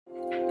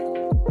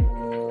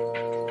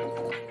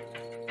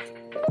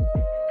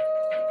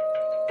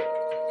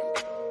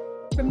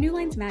New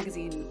Lines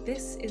Magazine,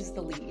 this is The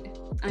Lead.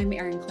 I'm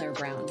Erin Claire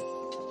Brown.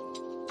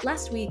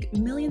 Last week,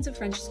 millions of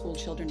French school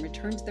children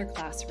returned to their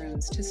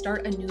classrooms to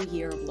start a new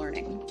year of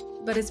learning.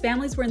 But as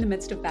families were in the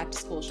midst of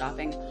back-to-school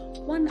shopping,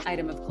 one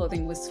item of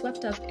clothing was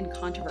swept up in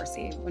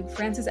controversy when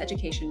France's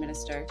education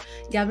minister,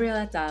 Gabriel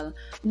Attal,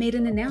 made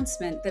an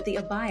announcement that the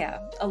abaya,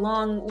 a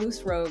long,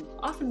 loose robe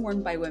often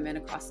worn by women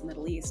across the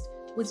Middle East,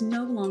 was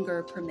no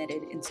longer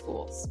permitted in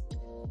schools.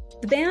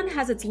 The ban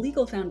has its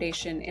legal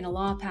foundation in a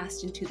law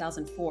passed in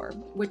 2004,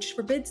 which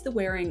forbids the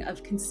wearing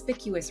of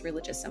conspicuous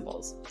religious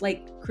symbols,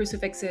 like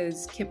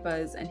crucifixes,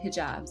 kippahs, and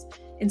hijabs,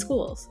 in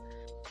schools.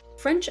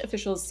 French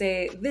officials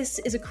say this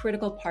is a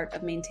critical part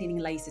of maintaining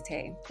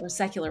laïcité, or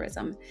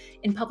secularism,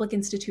 in public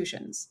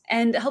institutions,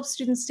 and helps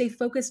students stay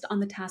focused on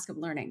the task of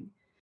learning.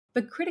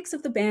 But critics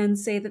of the ban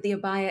say that the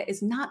abaya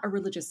is not a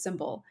religious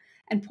symbol,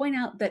 and point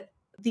out that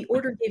the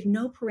order gave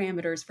no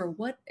parameters for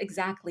what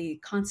exactly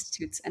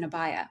constitutes an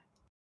abaya.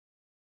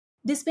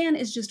 This ban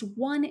is just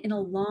one in a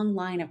long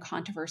line of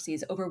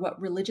controversies over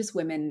what religious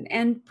women,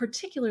 and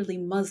particularly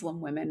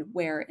Muslim women,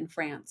 wear in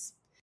France.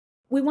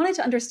 We wanted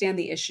to understand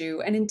the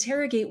issue and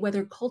interrogate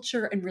whether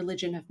culture and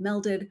religion have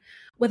melded,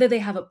 whether they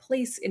have a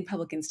place in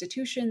public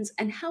institutions,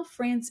 and how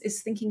France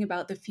is thinking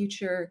about the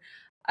future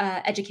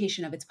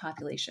education of its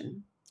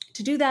population.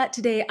 To do that,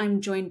 today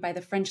I'm joined by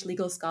the French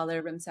legal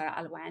scholar Sarah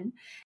Alouane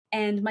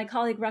and my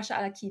colleague Rasha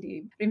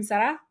Aqeedi.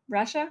 Sarah,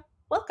 Rasha,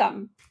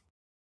 welcome.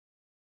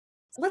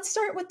 Let's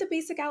start with the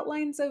basic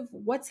outlines of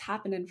what's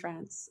happened in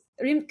France.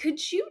 Erin,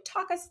 could you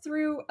talk us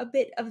through a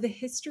bit of the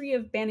history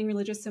of banning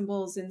religious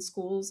symbols in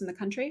schools in the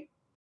country?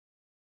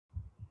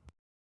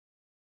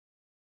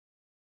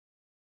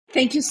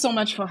 Thank you so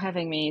much for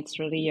having me. It's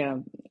really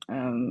a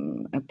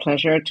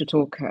pleasure to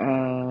talk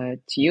to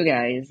you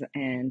guys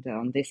and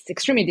on this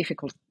extremely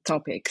difficult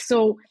topic.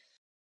 So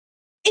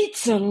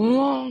it's a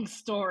long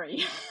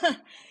story.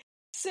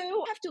 So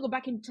I have to go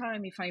back in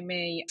time, if I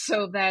may,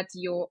 so that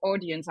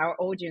our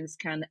audience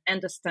can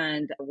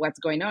understand what's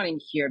going on in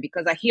here,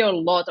 because I hear a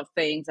lot of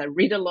things, I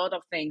read a lot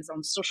of things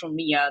on social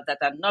media that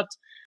are not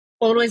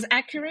always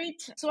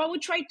accurate. So I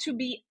would try to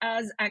be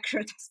as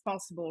accurate as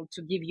possible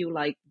to give you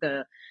like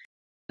the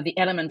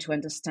element to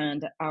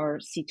understand our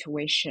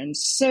situation.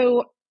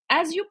 So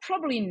as you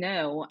probably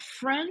know,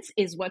 France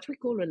is what we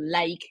call a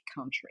laic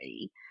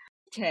country.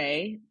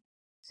 Okay.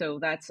 So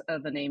that's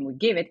the name we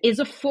give it, is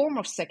a form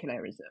of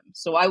secularism.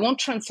 So I won't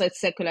translate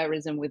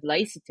secularism with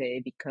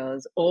laicite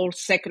because all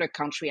secular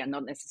countries are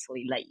not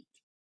necessarily laic.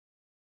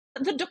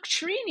 The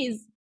doctrine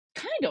is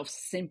kind of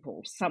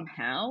simple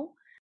somehow.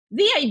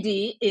 The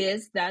idea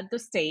is that the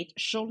state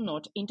shall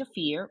not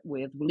interfere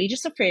with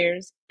religious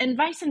affairs and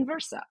vice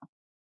versa,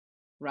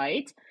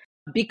 right?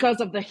 Because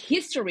of the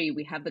history,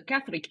 we have the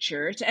Catholic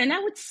Church. And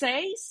I would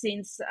say,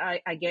 since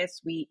I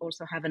guess we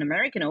also have an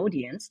American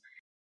audience,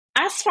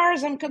 as far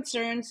as I'm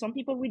concerned, some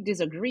people will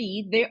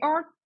disagree. There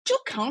are two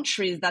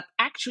countries that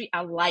actually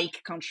are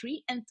like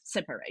country and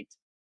separate,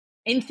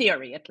 in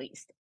theory at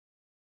least.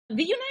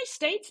 The United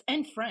States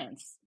and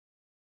France.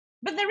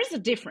 But there is a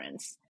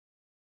difference.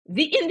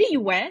 In the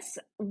US,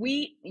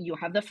 you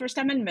have the First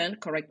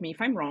Amendment, correct me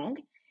if I'm wrong,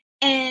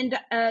 and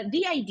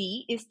the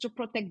idea is to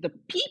protect the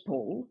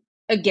people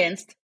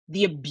against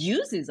the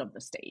abuses of the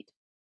state.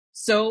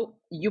 So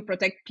you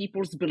protect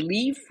people's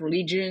belief,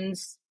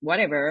 religions,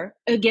 whatever,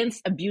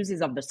 against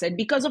abuses of the state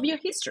because of your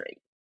history.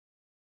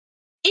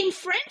 In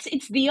France,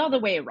 it's the other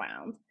way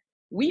around.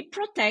 We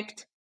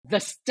protect the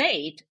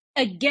state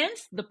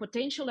against the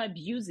potential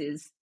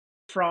abuses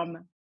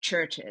from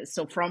churches,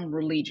 so from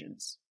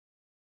religions.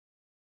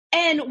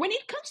 And when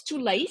it comes to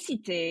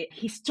laicite,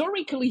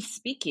 historically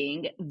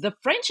speaking, the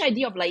French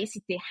idea of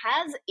laicite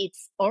has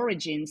its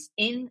origins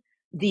in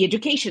the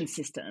education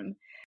system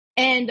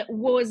and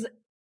was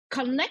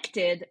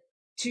connected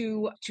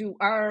to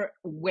our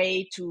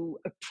way to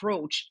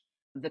approach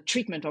the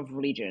treatment of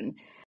religion.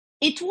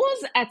 It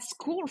was at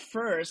school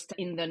first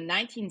in the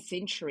 19th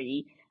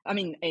century.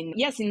 In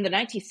the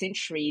 19th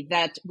century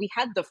that we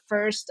had the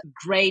first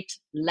great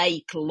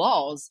laic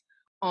laws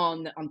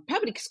on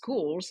public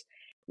schools,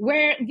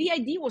 where the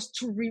idea was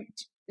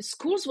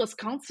schools was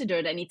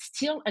considered, and it's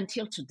still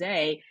until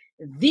today,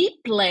 the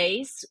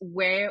place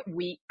where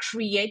we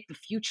create the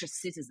future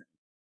citizen.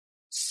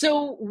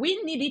 So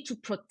we needed to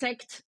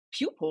protect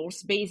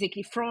pupils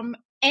basically from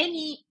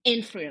any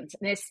influence,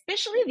 and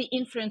especially the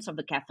influence of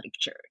the Catholic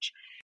Church.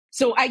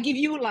 So I give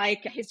you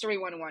like History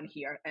 101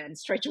 here and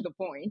straight to the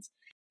point.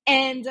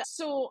 And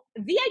so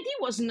the idea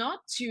was not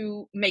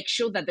to make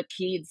sure that the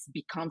kids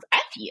become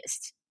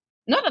atheists.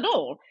 Not at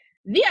all.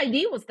 The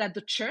idea was that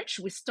the church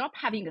would stop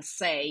having a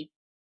say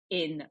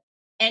in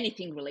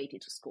anything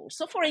related to school.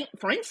 So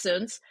for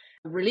instance,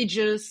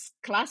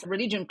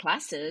 religion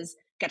classes,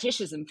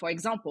 catechism, for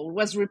example,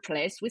 was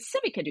replaced with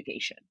civic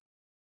education,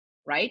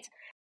 right?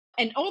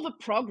 And all the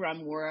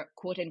programs were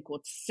quote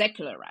unquote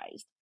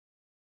secularized.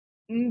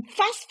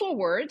 Fast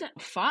forward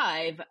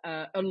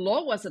a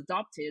law was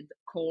adopted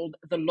called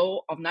the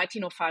Law of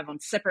 1905 on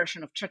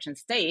Separation of Church and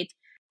State,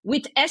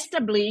 which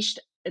established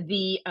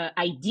the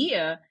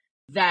idea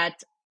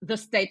that the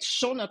state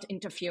shall not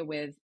interfere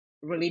with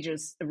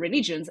religions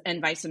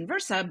and vice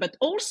versa, but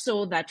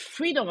also that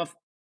freedom of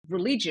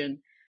religion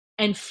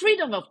and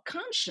freedom of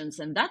conscience,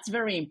 and that's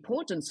very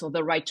important. So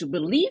the right to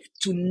believe,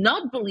 to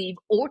not believe,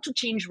 or to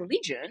change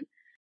religion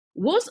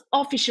was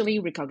officially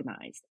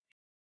recognized.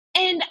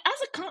 And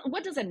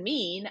what does that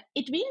mean?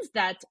 It means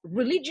that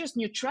religious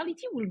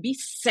neutrality will be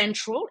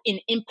central in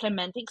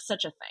implementing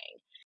such a thing,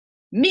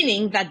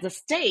 meaning that the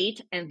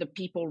state and the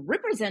people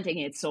representing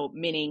it, so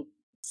meaning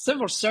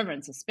civil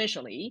servants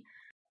especially,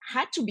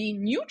 had to be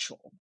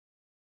neutral.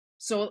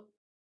 So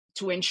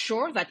to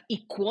ensure that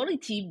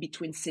equality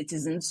between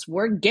citizens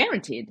were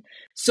guaranteed.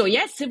 So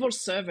yes, civil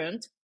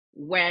servant,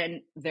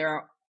 when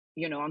they're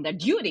on their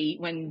duty,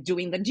 when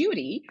doing the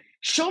duty,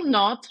 shall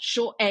not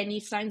show any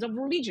signs of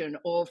religion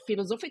or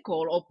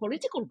philosophical or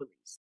political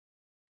beliefs.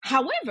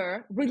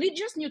 However,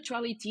 religious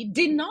neutrality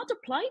did not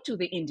apply to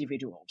the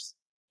individuals.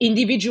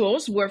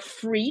 Individuals were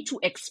free to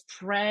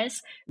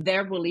express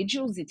their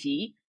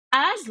religiosity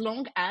as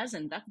long as,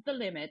 and that's the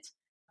limit,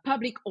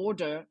 public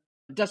order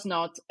is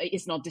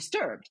not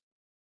disturbed.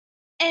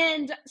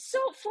 And so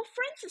for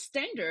France's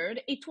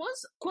standard, it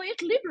was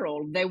quite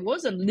liberal. There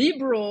was a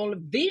liberal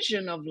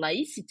vision of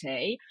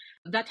laïcité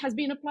that has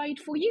been applied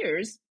for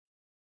years,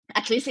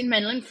 at least in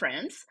mainland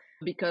France,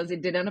 because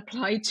it didn't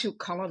apply to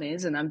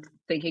colonies. And I'm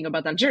thinking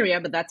about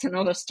Algeria, but that's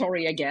another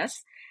story, I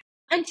guess.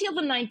 Until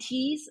the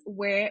 90s,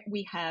 where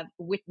we have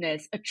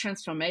witnessed a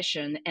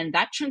transformation, and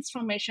that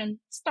transformation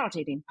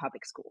started in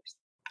public schools.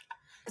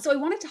 So I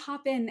wanted to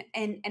hop in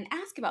and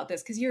ask about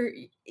this, because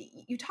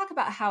you talk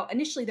about how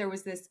initially there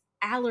was this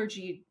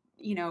allergy,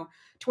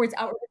 towards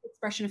outward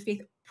expression of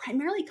faith,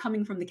 primarily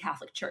coming from the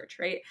Catholic Church,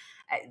 right?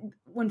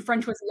 When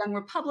French was a young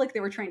republic, they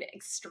were trying to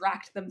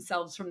extract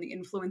themselves from the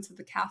influence of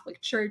the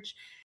Catholic Church.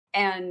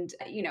 And,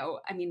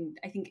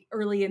 I think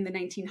early in the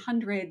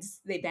 1900s,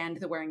 they banned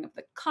the wearing of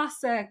the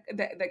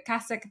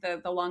cassock,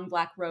 the long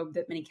black robe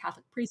that many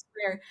Catholic priests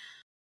wear.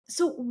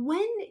 So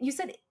when you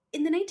said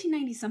in the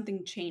 1990s,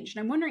 something changed,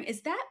 and I'm wondering,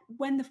 is that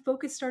when the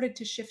focus started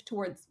to shift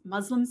towards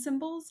Muslim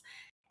symbols?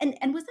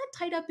 And was that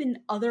tied up in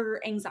other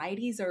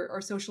anxieties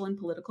or social and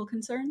political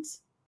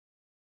concerns?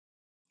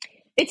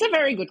 It's a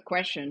very good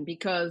question,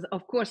 because,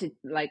 of course, it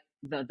like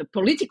the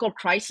political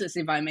crisis,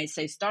 if I may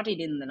say, started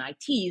in the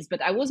 90s.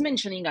 But I was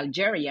mentioning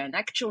Algeria, and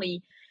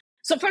actually,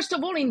 so first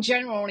of all, in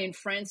general, in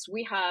France,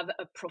 we have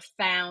a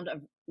profound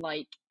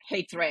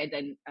hatred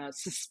and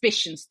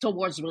suspicions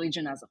towards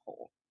religion as a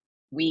whole.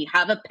 We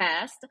have a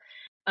past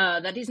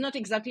that is not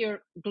exactly a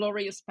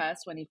glorious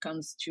past when it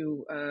comes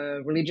to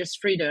religious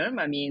freedom.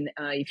 I mean,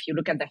 if you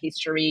look at the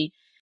history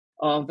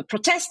of the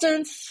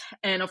Protestants,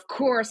 and of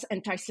course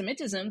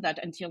anti-Semitism, that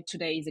until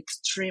today is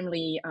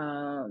extremely,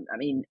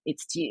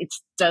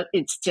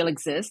 it still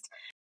exists.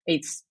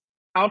 It's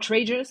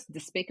outrageous,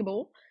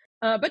 despicable.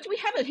 But we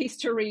have a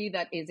history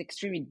that is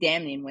extremely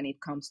damning when it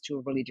comes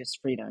to religious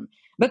freedom.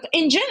 But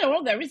in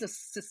general, there is a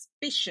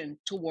suspicion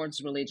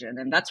towards religion.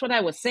 And that's what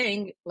I was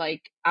saying.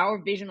 Like, our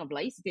vision of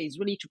laicity is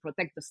really to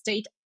protect the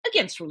state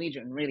against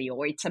religion, really,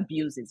 or its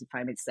abuses, if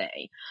I may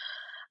say.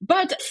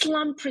 But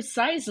Islam,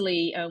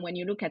 precisely, when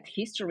you look at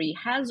history,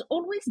 has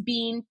always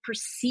been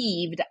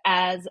perceived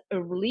as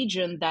a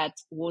religion that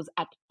was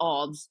at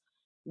odds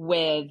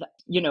with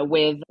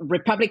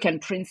Republican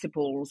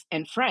principles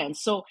and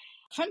France. So,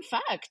 fun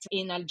fact,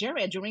 in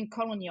Algeria, during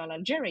colonial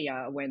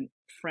Algeria, when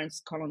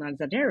France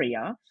colonized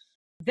Algeria,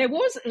 there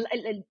was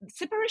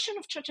separation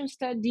of church and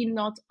state did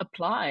not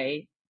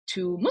apply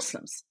to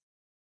Muslims.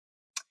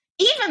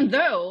 Even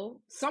though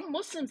some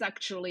Muslims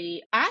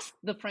actually asked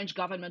the French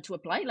government to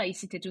apply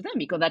laicity to them,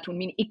 because that would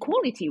mean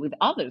equality with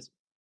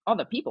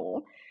other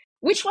people,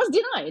 which was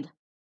denied.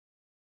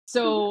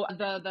 So what did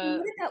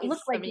that look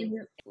like?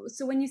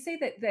 So when you say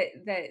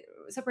that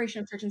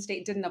separation of church and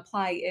state didn't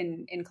apply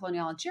in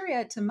colonial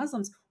Algeria to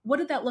Muslims, what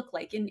did that look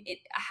like? And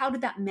how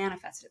did that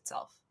manifest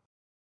itself?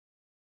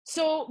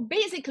 So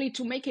basically,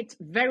 to make it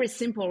very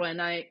simple,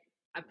 and I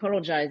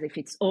apologize if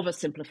it's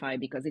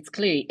oversimplified because it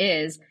clearly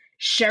is,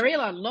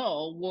 Sharia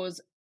law was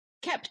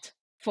kept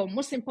for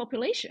Muslim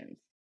populations.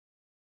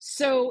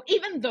 So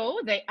even though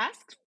they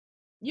asked,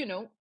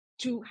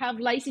 to have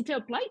laicity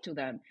applied to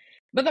them,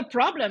 but the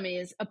problem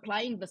is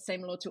applying the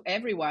same law to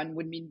everyone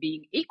would mean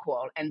being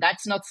equal. And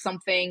that's not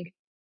something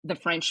the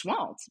French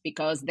want,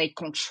 because they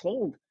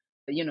controlled,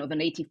 the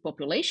native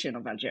population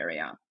of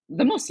Algeria,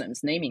 the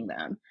Muslims, naming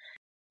them.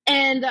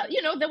 And, there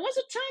was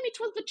a time it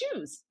was the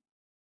Jews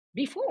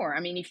before. I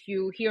mean, if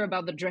you hear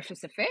about the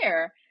Dreyfus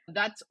affair,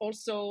 that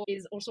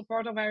is also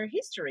part of our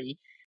history.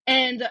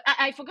 And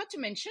I forgot to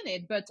mention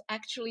it, but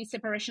actually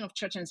separation of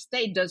church and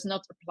state does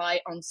not apply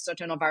on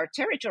certain of our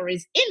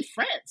territories in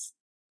France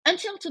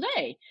until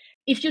today.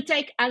 If you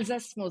take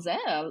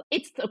Alsace-Moselle,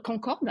 it's a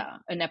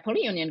concordat, a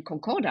Napoleonian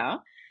concordat,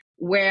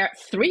 where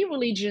 3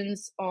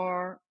 religions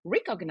are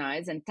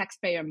recognized and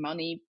taxpayer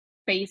money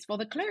pays for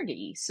the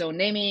clergy. So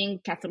naming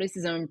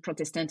Catholicism,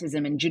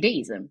 Protestantism, and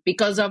Judaism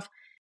because of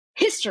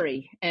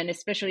history, and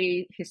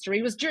especially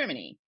history with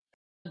Germany.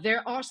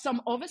 There are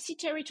some overseas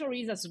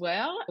territories as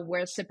well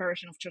where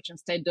separation of church and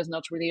state does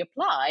not really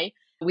apply,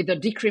 with the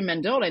decree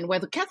Mendel, and where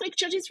the Catholic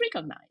Church is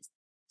recognized.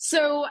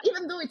 So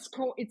even though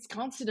it's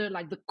considered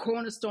like the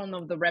cornerstone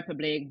of the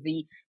Republic,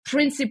 the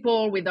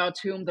principle without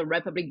whom the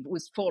Republic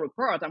would fall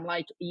apart, I'm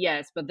like,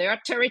 yes, but there are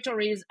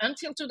territories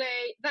until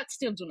today that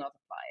still do not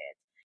apply it.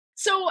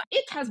 So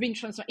it has been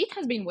transferred, it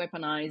has been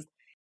weaponized.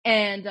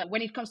 And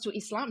when it comes to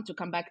Islam, to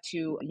come back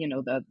to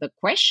the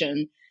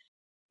question,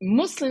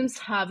 Muslims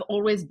have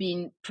always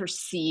been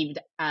perceived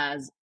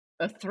as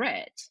a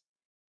threat,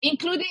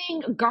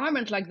 including a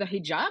garment like the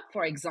hijab,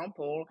 for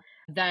example,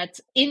 that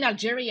in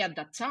Algeria at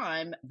that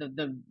time,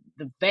 the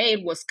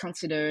veil was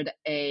considered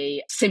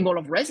a symbol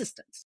of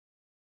resistance.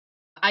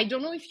 I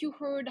don't know if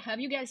have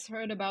you guys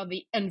heard about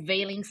the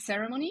unveiling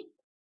ceremony?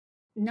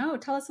 No,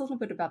 tell us a little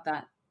bit about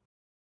that.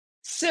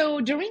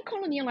 So during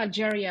colonial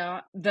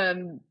Algeria,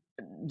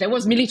 there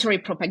was military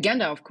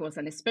propaganda, of course,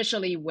 and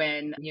especially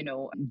when,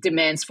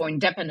 demands for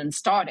independence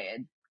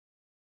started,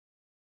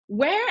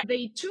 where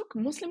they took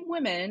Muslim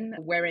women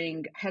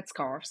wearing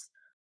headscarves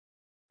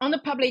on a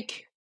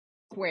public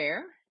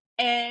square,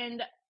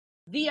 and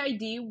the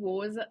idea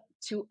was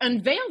to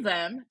unveil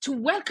them, to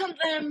welcome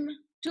them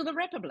to the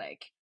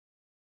Republic.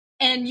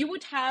 And you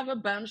would have a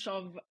bunch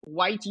of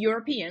white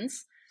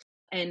Europeans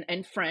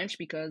and French,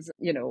 because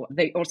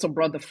they also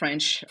brought the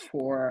French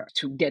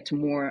to get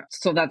more,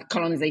 so that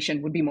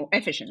colonization would be more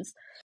efficient.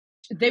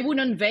 They would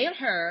unveil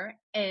her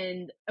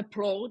and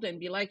applaud and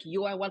be like,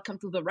 "You are welcome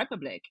to the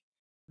Republic."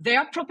 There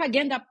are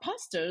propaganda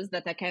posters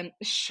that I can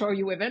show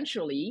you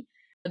eventually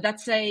that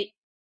say,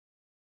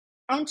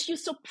 "Aren't you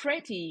so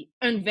pretty?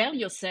 Unveil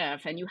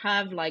yourself." And you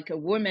have like a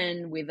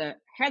woman with a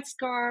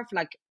headscarf,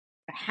 like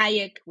a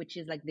hayek, which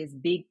is like this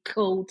big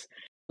coat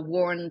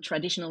worn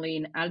traditionally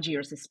in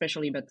Algiers,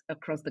 especially, but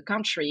across the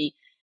country,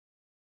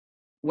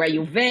 where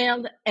you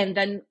veiled, and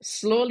then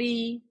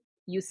slowly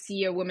you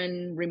see a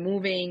woman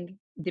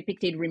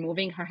depicted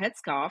removing her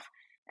headscarf,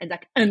 and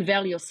like,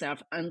 "Unveil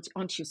yourself,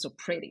 aren't you so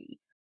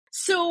pretty?"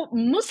 So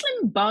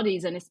Muslim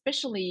bodies, and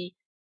especially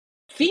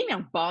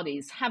female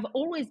bodies, have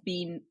always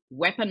been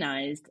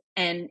weaponized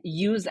and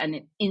used as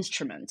an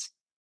instrument.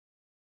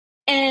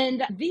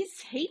 And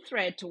this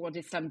hatred toward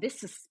Islam, this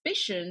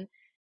suspicion,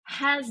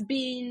 has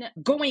been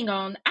going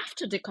on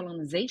after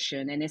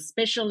decolonization, and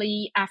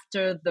especially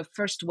after the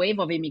first wave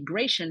of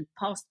immigration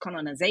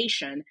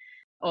post-colonization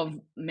of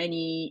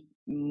many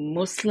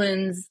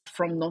Muslims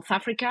from North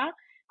Africa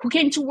who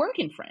came to work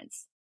in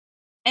France.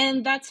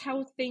 And that's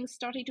how things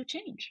started to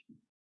change.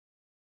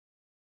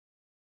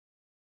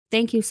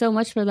 Thank you so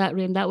much for that,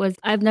 Reem.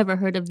 I've never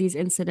heard of these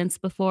incidents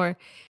before.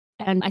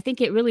 And I think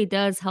it really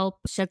does help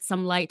shed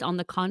some light on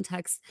the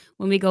context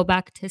when we go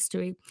back to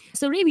history.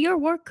 So, Reem, your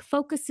work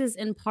focuses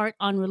in part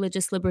on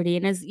religious liberty.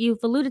 And as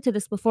you've alluded to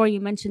this before,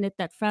 you mentioned it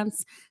that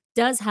France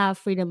does have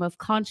freedom of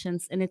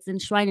conscience and it's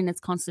enshrined in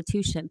its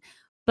constitution.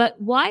 But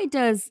why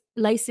does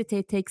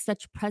laicite take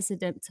such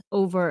precedent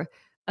over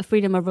a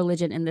freedom of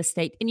religion in the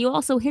state? And you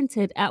also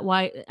hinted at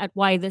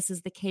why this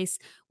is the case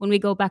when we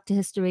go back to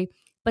history.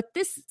 But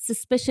this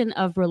suspicion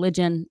of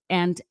religion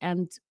and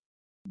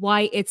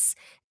why it's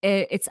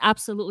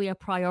absolutely a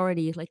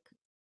priority, like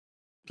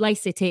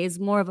laicite is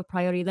more of a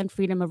priority than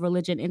freedom of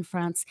religion in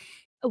France.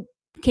 Oh,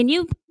 can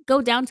you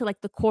go down to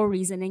like the core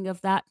reasoning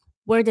of that?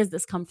 Where does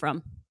this come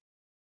from?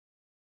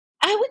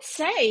 I would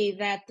say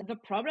that the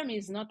problem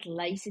is not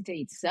laicite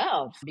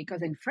itself,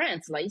 because in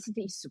France,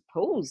 laicite is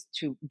supposed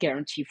to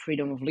guarantee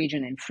freedom of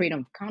religion and freedom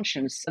of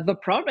conscience. The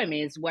problem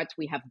is what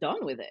we have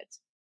done with it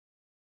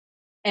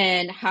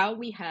and how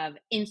we have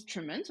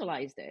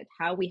instrumentalized it,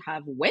 how we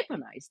have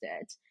weaponized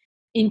it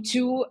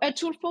into a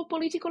tool for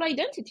political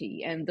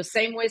identity. And the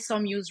same way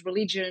some use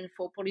religion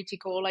for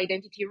political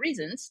identity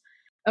reasons,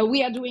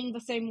 we are doing the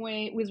same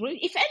way with religion.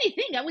 If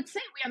anything, I would say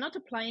we are not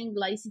applying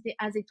laicite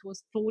as it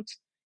was thought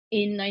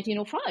in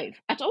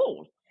 1905 at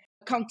all.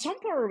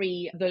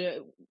 Contemporary,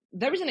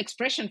 there is an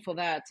expression for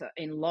that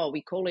in law,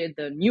 we call it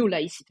the new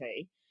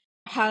laicite,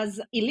 has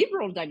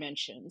illiberal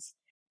dimensions,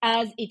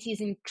 as it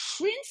is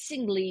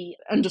increasingly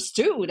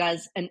understood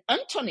as an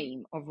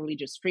antonym of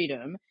religious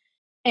freedom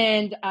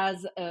and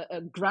as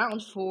a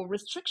ground for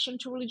restriction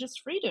to religious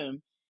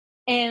freedom.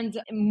 And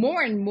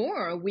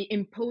more, we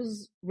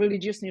impose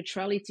religious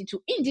neutrality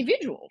to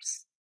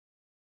individuals.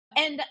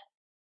 And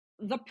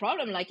the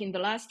problem, like in the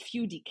last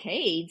few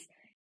decades,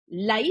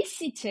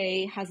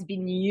 laicite has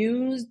been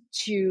used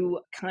to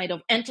kind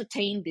of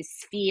entertain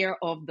this fear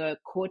of the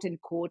quote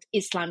unquote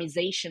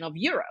Islamization of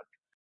Europe.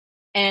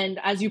 And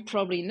as you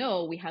probably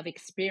know, we have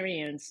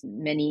experienced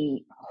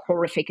many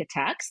horrific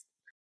attacks,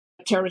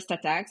 terrorist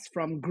attacks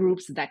from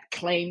groups that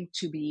claim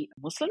to be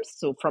Muslims,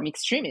 so from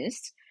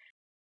extremists.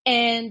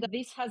 And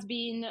this has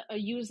been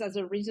used as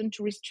a reason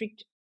to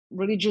restrict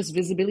religious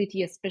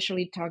visibility,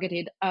 especially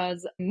targeted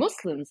as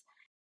Muslims.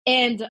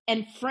 And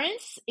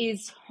France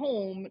is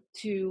home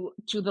to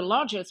the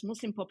largest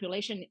Muslim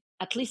population,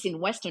 at least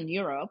in Western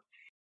Europe.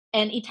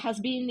 And it has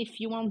been, if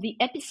you want, the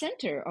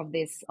epicenter of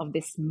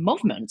this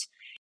movement.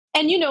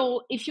 And,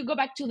 if you go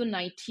back to the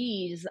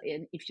 90s,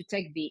 and if you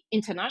take the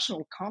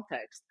international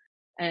context,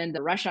 and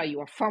Rasha, you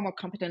are far more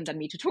competent than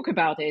me to talk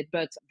about it,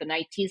 but the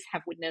 90s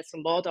have witnessed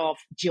a lot of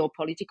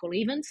geopolitical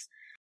events.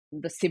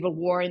 The civil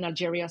war in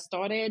Algeria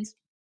started,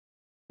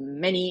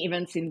 many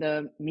events in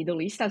the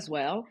Middle East as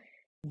well,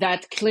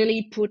 that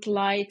clearly put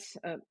a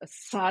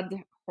sad,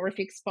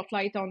 horrific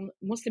spotlight on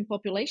Muslim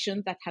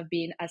populations that have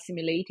been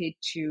assimilated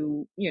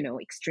to,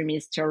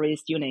 extremist,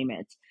 terrorists, you name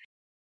it.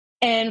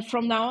 And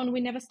from now on,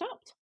 we never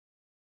stopped.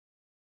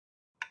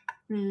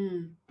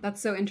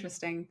 That's so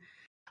interesting.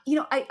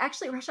 I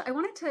actually, Rasha, I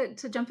wanted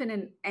to jump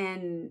in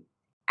and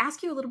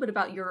ask you a little bit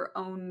about your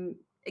own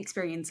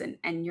experience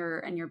and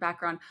your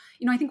background.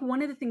 I think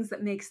one of the things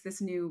that makes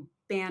this new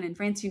ban in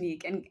France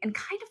unique and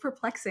kind of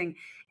perplexing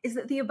is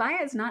that the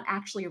abaya is not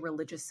actually a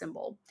religious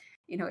symbol.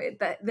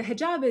 The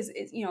hijab is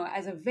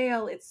as a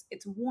veil,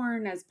 it's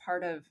worn as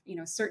part of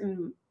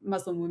certain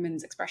Muslim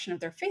women's expression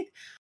of their faith.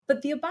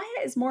 But the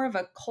abaya is more of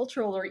a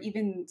cultural or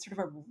even sort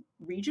of a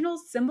regional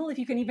symbol, if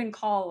you can even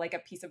call like a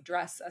piece of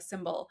dress a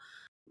symbol.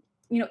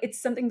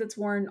 It's something that's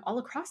worn all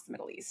across the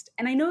Middle East.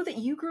 And I know that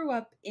you grew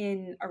up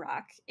in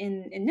Iraq,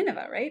 in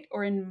Nineveh, right?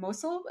 Or in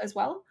Mosul as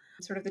well,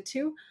 sort of the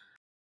two.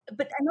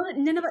 But I know that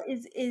Nineveh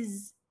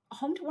is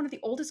home to one of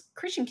the oldest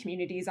Christian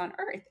communities on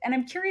earth. And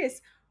I'm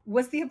curious,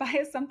 was the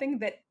abaya something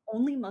that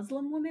only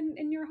Muslim women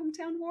in your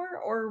hometown wore?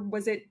 Or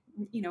was it,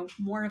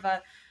 more of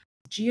a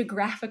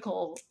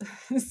geographical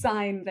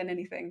sign than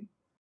anything?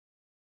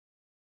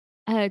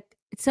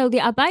 So the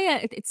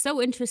abaya, it's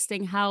so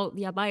interesting how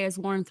the abaya is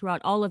worn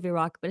throughout all of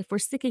Iraq. But if we're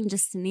sticking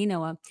just to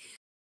Nineveh,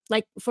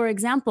 like for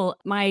example,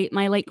 my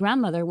late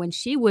grandmother, when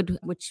she would,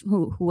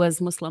 who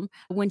was Muslim,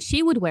 when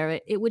she would wear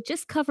it, it would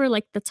just cover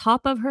like the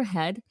top of her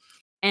head.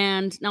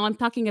 And now I'm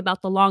talking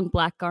about the long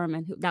black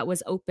garment that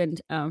was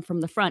opened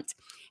from the front.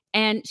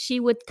 And she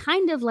would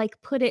kind of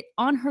like put it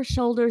on her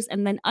shoulders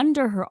and then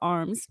under her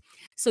arms.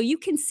 So you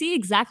can see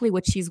exactly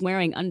what she's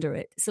wearing under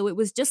it. So it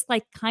was just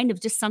like kind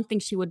of just something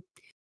she would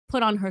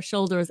put on her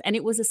shoulders. And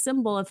it was a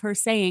symbol of her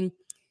saying,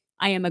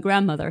 I am a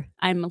grandmother.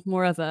 I'm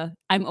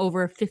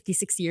over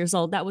 56 years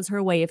old. That was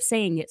her way of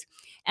saying it.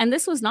 And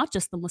this was not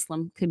just the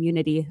Muslim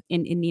community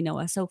in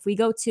Nineveh. So if we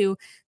go to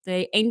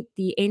the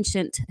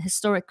ancient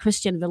historic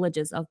Christian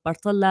villages of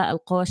Bartella,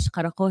 Al-Qosh,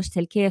 Karakosh,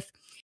 Tel Kef,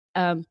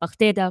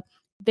 Baghdada,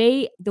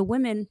 the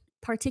women,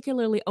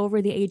 particularly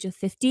over the age of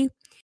 50,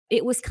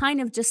 it was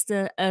kind of just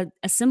a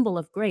symbol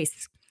of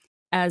grace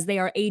as they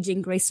are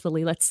aging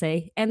gracefully, let's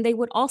say. And they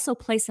would also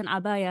place an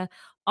abaya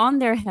on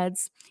their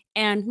heads.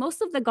 And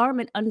most of the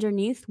garment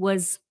underneath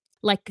was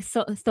like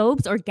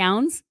thobes or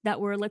gowns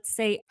that were, let's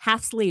say,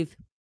 half sleeve.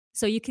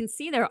 So you can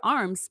see their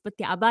arms, but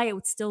the abaya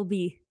would still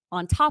be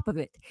on top of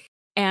it.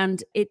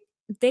 And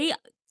they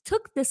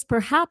took this,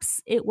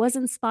 perhaps it was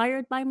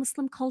inspired by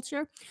Muslim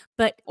culture,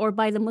 or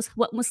by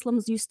what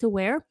Muslims used to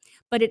wear,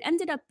 but it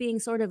ended up being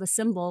sort of a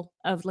symbol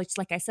of,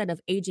 like I said,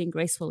 of aging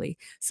gracefully.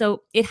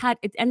 So it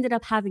ended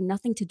up having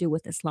nothing to do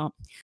with Islam.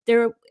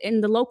 There,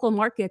 in the local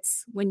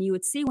markets, when you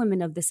would see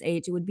women of this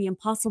age, it would be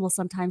impossible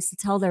sometimes to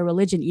tell their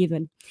religion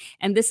even.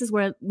 And this is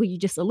where you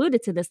just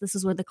alluded to this. This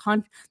is where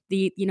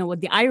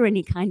the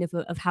irony kind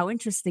of how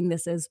interesting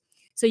this is.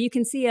 So you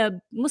can see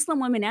a Muslim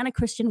woman and a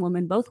Christian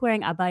woman both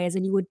wearing abayas,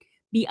 and you would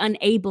be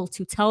unable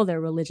to tell their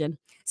religion.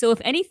 So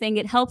if anything,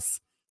 it helps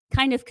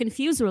kind of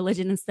confuse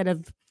religion instead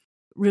of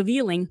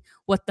revealing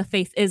what the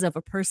faith is of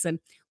a person,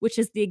 which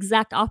is the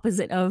exact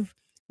opposite of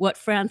what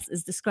France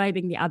is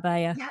describing the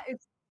abaya. Yeah,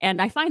 and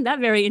I find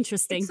that very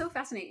interesting. It's so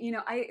fascinating.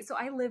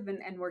 I live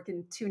and work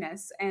in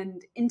Tunis,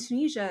 and in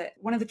Tunisia,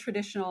 one of the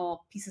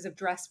traditional pieces of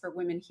dress for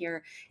women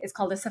here is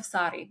called a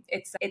safsari.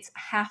 It's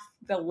half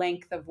the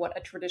length of what a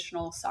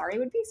traditional sari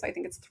would be. So I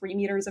think it's 3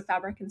 meters of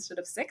fabric instead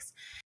of 6.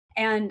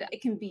 And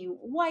it can be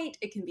white,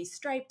 it can be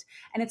striped,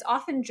 and it's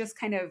often just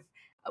kind of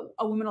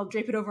a woman will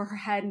drape it over her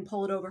head and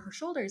pull it over her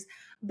shoulders.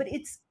 But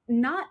it's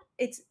not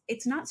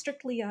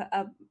strictly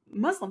a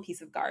Muslim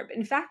piece of garb.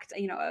 In fact,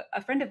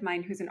 a friend of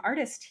mine who's an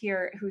artist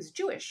here, who's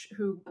Jewish,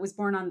 who was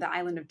born on the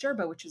island of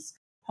Jerba, which is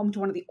home to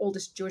one of the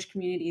oldest Jewish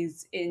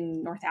communities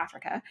in North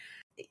Africa.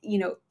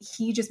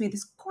 He just made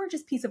this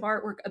gorgeous piece of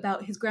artwork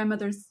about his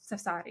grandmother's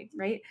safsari,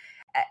 right?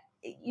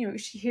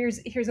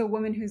 Here's a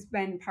woman who's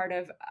been part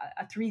of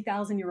a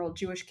 3,000-year-old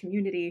Jewish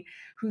community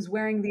who's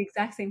wearing the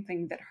exact same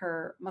thing that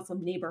her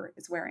Muslim neighbor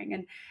is wearing,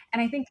 and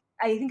I think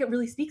it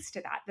really speaks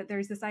to that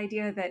there's this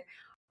idea that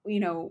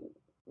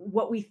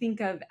what we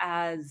think of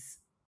as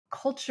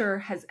culture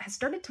has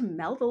started to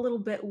meld a little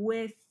bit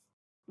with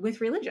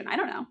religion. I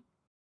don't know.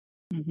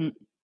 Mm-hmm.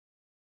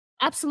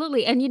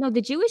 Absolutely. And,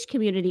 the Jewish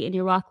community in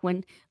Iraq,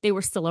 when they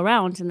were still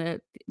around in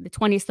the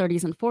 20s,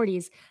 30s, and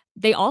 40s,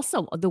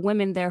 the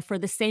women there, for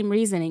the same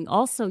reasoning,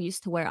 also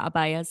used to wear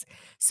abayas.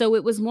 So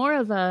it was more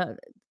of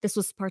this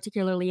was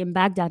particularly in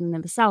Baghdad and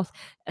in the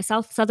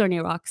southern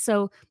Iraq.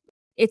 So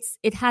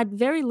it had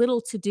very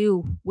little to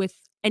do with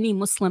any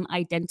Muslim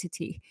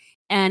identity,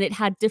 and it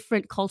had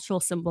different cultural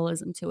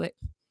symbolism to it.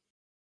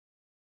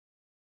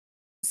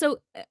 So,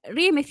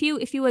 Reem, if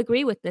you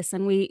agree with this,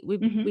 and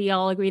we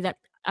all agree that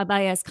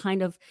Abaya is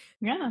kind of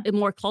Yeah.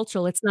 more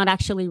cultural. It's not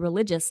actually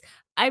religious.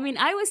 I mean,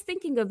 I was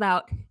thinking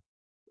about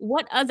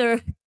what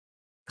other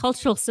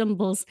cultural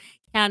symbols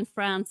can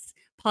France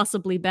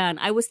possibly ban?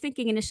 I was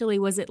thinking initially,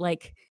 was it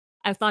like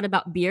I thought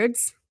about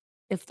beards,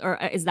 if or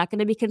is that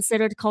gonna be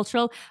considered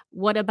cultural?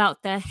 What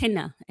about the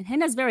henna? And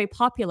henna is very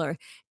popular,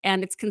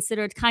 and it's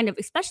considered kind of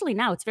especially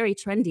now, it's very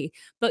trendy.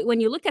 But when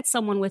you look at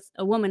someone with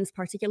a woman's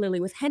particularly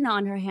with henna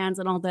on her hands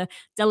and all the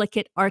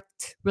delicate art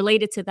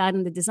related to that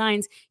and the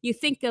designs, you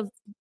think of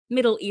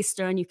Middle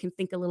Eastern, you can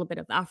think a little bit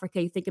of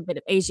Africa, you think a bit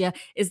of Asia.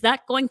 Is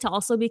that going to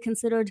also be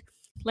considered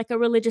like a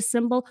religious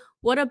symbol?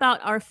 What about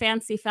our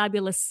fancy,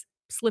 fabulous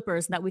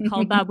slippers that we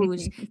call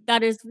babouche?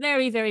 That is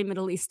very, very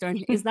Middle Eastern.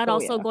 Is that Oh,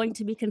 also yeah. going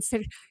to be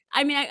considered?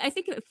 I mean, I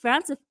think if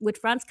would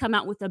France come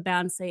out with a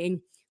ban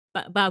saying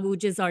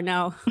babouches are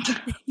now,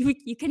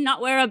 you cannot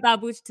wear a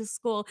babouche to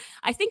school,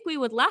 I think we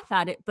would laugh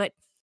at it, but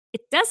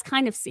it does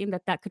kind of seem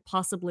that that could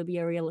possibly be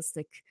a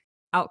realistic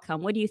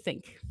outcome. What do you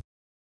think?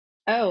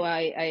 Oh,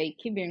 I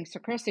keep being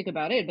sarcastic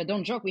about it, but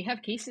don't joke. We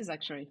have cases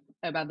actually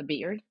about the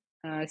beard,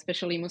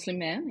 especially Muslim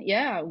men.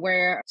 Yeah,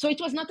 where so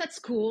it was not at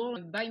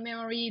school. By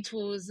memory, it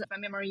was. If my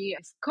memory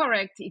is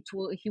correct,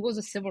 he was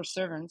a civil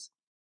servant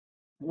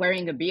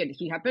wearing a beard.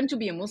 He happened to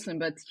be a Muslim,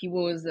 but he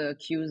was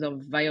accused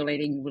of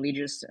violating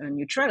religious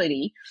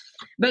neutrality.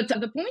 But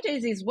the point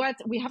is what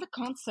we have a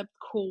concept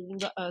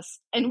called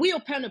and we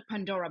open a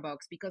Pandora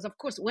box because, of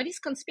course, what is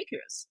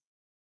conspicuous?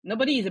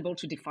 Nobody is able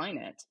to define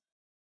it.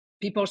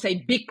 People say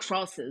big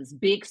crosses,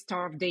 big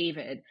Star of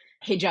David,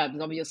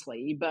 hijabs,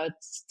 obviously, but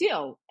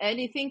still,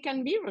 anything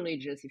can be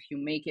religious if you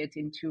make it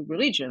into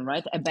religion,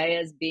 right?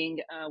 Abayas being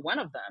one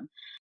of them.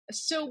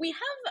 So we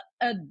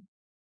have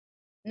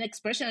an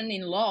expression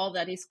in law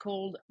that is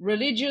called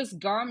religious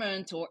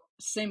garment or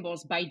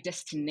symbols by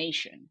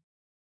destination,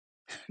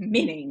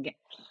 meaning,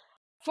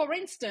 for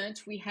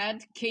instance, we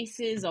had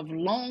cases of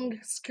long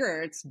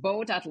skirts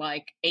bought at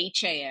like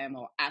H&M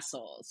or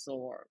ASOS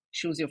or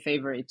choose your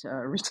favorite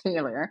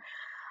retailer,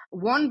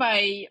 worn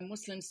by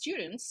Muslim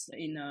students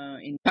in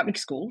public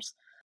schools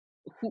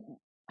who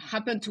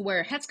happened to wear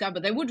a headscarf,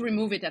 but they would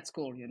remove it at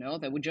school.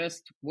 They would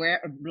just wear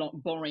a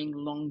boring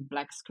long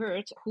black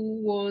skirt,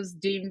 who was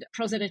deemed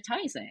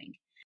proselytizing.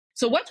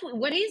 So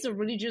what is a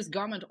religious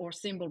garment or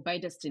symbol by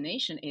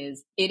destination?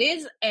 It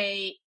is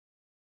a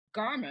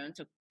garment,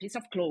 a piece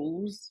of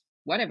clothes,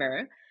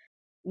 whatever,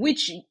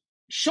 which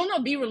should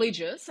not be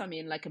religious. I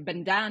mean, like a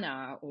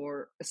bandana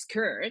or a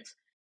skirt.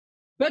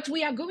 But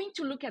we are going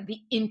to look at the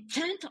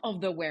intent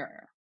of the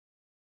wearer,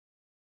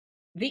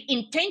 the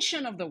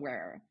intention of the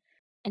wearer.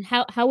 And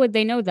how would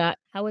they know that?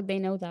 How would they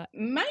know that?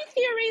 My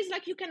theory is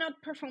like you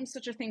cannot perform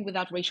such a thing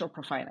without racial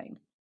profiling.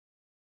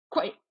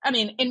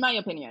 In my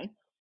opinion.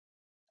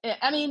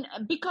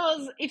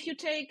 Because if you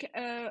take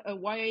a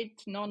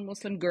white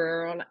non-Muslim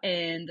girl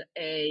and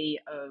a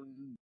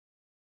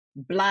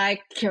black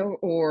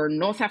or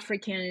North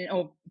African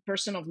or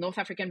person of North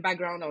African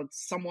background or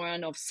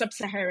someone of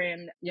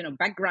sub-Saharan,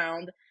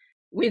 background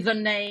with a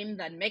name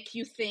that make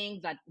you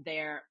think that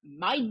there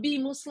might be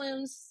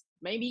Muslims,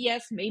 maybe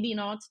yes, maybe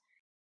not,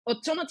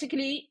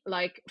 automatically,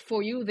 like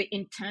for you, the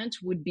intent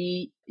would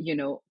be,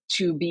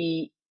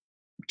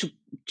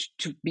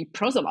 to be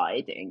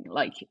proselyting,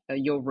 like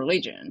your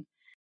religion.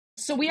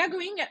 So we are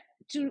going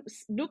to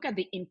look at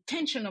the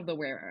intention of the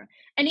wearer.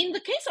 And in the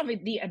case of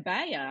the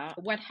abaya,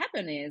 what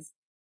happened is,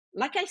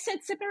 like I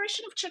said,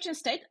 separation of church and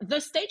state.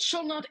 The state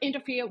shall not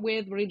interfere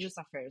with religious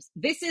affairs.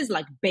 This is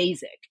like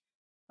basic,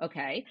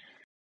 okay?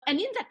 And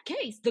in that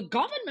case, the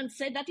government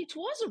said that it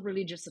was a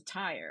religious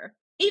attire,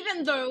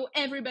 even though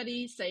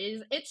everybody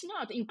says it's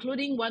not,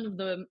 including one of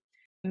the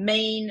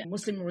main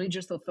Muslim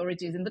religious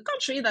authorities in the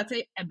country that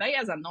say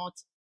abayas are not.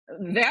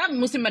 There are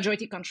Muslim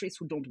majority countries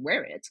who don't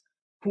wear it,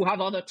 who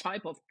have other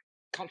type of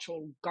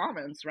cultural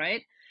garments,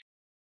 right?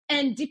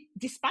 And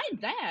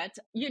despite that,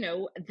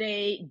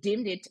 they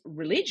deemed it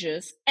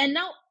religious, and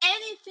now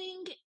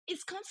anything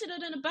is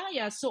considered an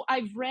abaya. So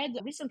I've read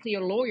recently a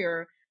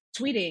lawyer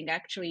tweeting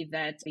actually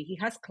that he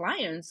has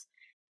clients,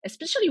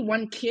 especially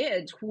one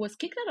kid who was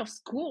kicked out of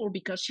school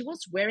because she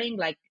was wearing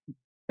like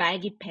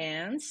baggy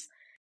pants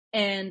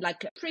and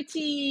like a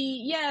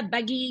pretty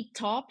baggy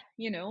top,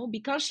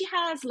 because she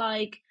has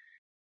like,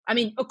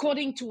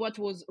 according to what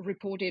was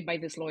reported by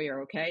this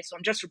lawyer, okay, so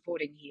I'm just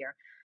reporting here,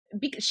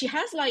 because she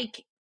has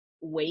like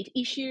weight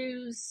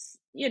issues,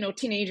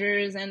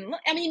 teenagers, and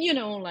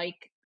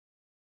like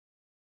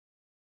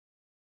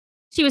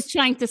She was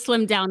trying to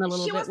slim down a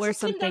little she bit, wants wear to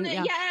slim down,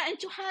 something, yeah. and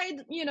to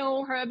hide,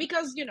 her,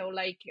 because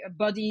like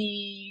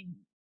body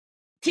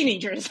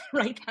teenagers,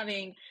 right,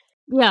 having.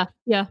 Yeah.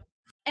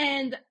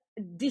 And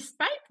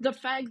despite the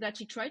fact that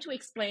she tried to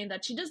explain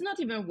that she does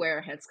not even wear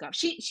a headscarf,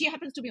 she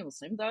happens to be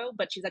Muslim though,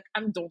 but she's like, I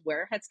don't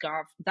wear a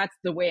headscarf, that's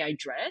the way I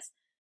dress.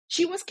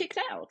 She was kicked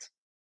out.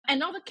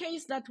 Another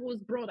case that was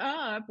brought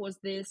up was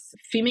this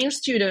female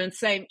student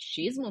saying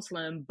she's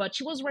Muslim, but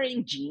she was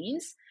wearing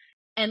jeans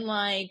and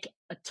like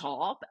a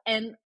top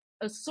and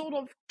a sort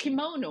of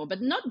kimono,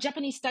 but not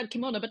Japanese style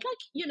kimono, but like,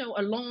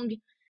 a long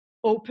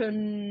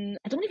open,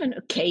 I don't even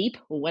a cape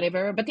or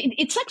whatever, but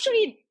it's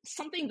actually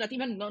something that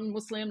even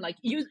non-Muslim, like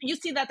you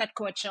see that at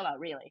Coachella,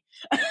 really.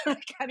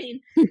 Like, I mean,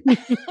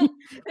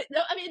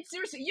 no, I mean,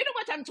 seriously, you know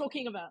what I'm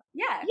talking about.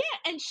 Yeah.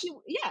 And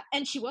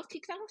she was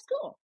kicked out of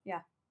school.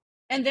 Yeah.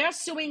 And they're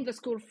suing the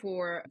school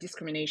for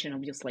discrimination,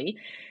 obviously.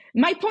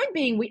 My point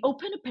being, we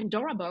open a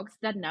Pandora box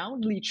that now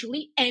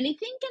literally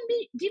anything can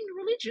be deemed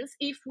religious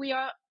if we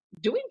are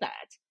doing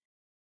that.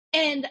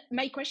 And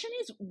my question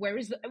is,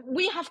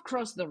 we have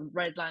crossed the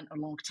red line a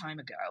long time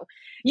ago.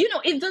 You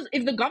know, if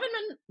the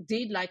government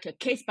did like a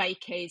case by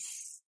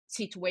case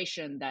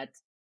situation that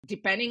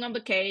depending on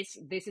the case,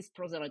 this is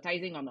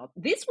proselytizing or not,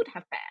 this would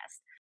have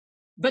passed.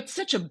 But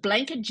such a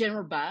blanket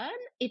general ban,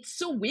 it's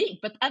so weak.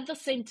 But at the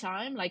same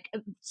time,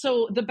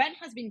 so the ban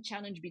has been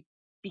challenged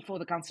before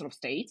the Council of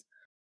State,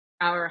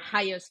 our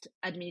highest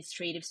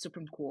administrative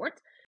Supreme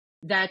Court,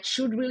 that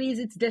should release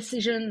its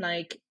decision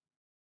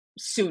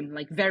soon,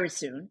 very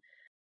soon.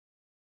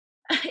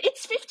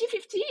 It's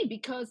 50-50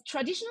 because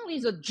traditionally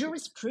the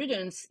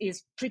jurisprudence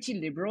is pretty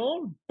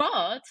liberal,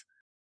 but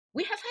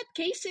we have had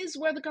cases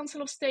where the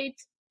Council of State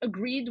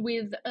agreed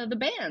with the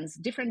bans,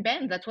 different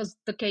bans. That was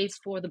the case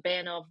for the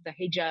ban of the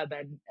hijab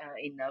and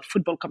in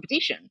football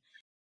competition,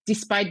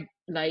 despite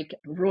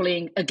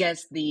ruling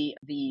against the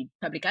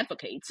public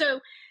advocate. So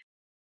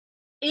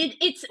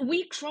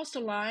we crossed a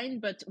line,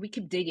 but we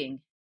keep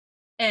digging.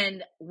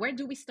 And where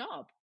do we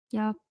stop?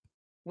 Yeah.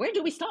 Where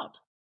do we stop?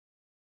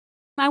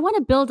 I want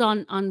to build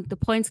on the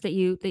points that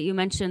you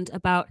mentioned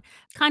about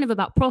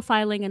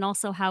profiling and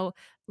also how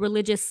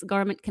religious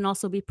garment can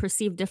also be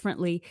perceived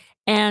differently.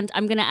 And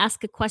I'm going to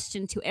ask a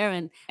question to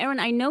Erin. Erin,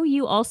 I know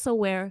you also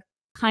wear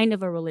kind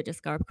of a religious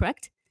garb,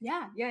 correct?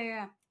 Yeah.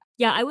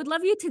 Yeah, I would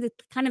love you to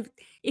kind of,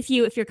 if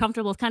you're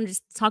comfortable, kind of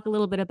just talk a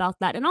little bit about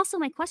that. And also,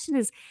 my question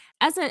is,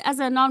 as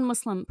a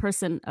non-Muslim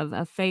person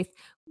of faith,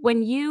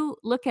 when you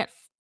look at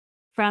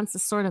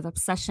France's sort of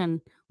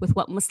obsession with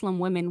what Muslim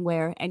women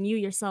wear, and you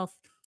yourself,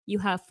 you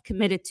have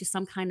committed to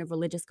some kind of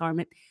religious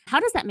garment, how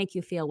does that make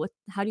you feel?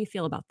 How do you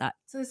feel about that?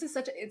 So this is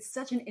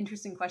such an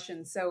interesting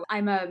question. So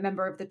I'm a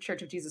member of the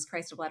Church of Jesus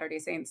Christ of Latter-day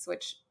Saints,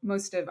 which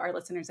most of our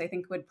listeners, I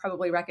think, would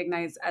probably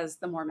recognize as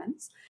the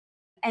Mormons.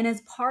 And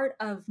as part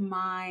of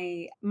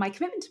my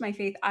commitment to my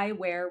faith, I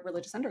wear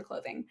religious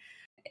underclothing.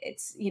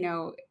 It's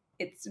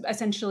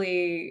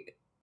essentially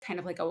kind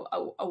of like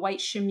a white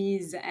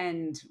chemise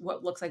and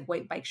what looks like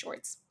white bike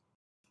shorts.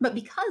 But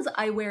because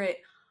I wear it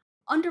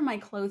under my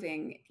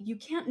clothing, you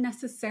can't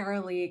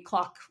necessarily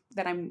clock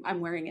that I'm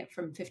wearing it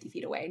from 50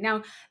 feet away.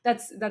 Now,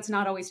 that's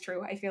not always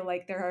true. I feel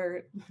like there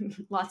are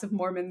lots of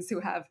Mormons who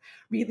have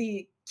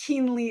really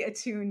keenly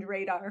attuned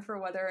radar for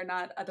whether or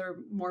not other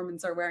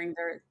Mormons are wearing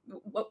their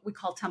what we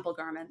call temple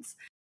garments.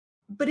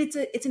 But it's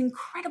an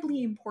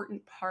incredibly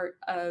important part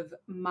of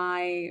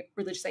my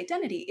religious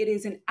identity. It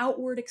is an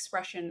outward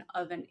expression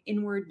of an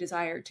inward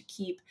desire to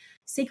keep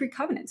sacred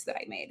covenants that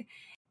I made.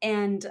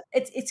 And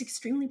it's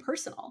extremely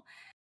personal.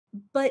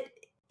 But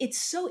it's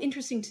so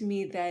interesting to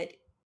me that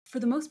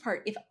for the most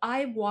part, if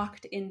I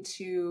walked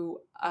into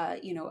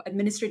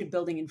administrative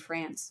building in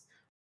France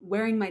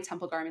wearing my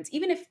temple garments,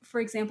 even if, for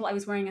example, I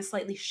was wearing a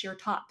slightly sheer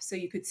top so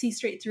you could see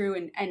straight through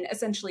and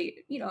essentially,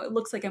 it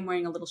looks like I'm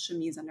wearing a little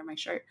chemise under my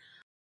shirt.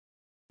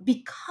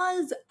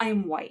 Because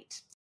I'm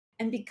white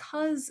and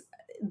because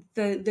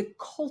the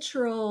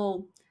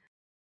cultural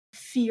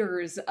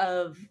fears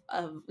of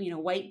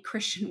white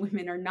Christian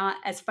women are not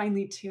as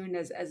finely tuned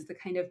as the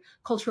kind of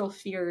cultural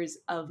fears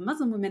of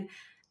Muslim women,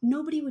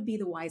 nobody would be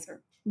the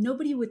wiser.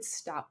 Nobody would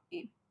stop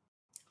me.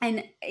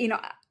 And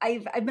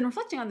I've been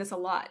reflecting on this a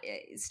lot,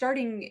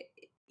 starting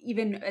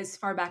even as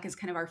far back as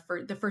kind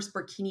of the first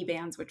burkini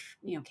bans, which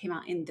came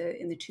out in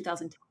the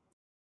 2010s,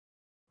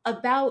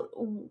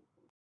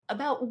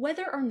 about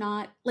whether or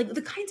not, like,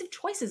 the kinds of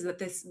choices that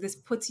this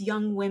puts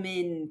young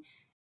women.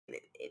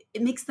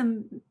 It makes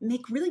them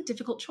make really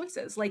difficult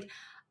choices. Like,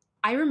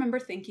 I remember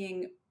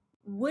thinking,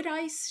 would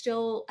I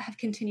still have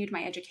continued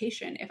my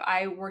education if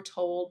I were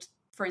told,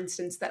 for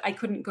instance, that I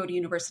couldn't go to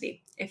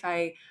university if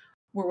I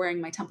were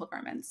wearing my temple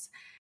garments?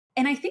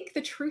 And I think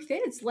the truth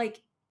is,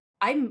 like,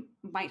 I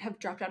might have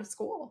dropped out of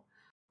school.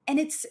 And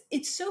it's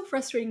so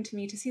frustrating to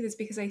me to see this,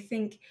 because I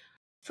think,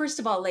 first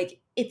of all,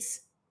 like,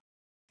 it's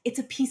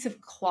a piece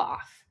of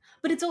cloth,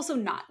 but it's also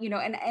not,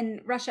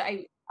 and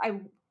Rasha,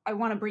 I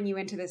want to bring you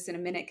into this in a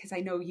minute, because I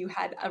know you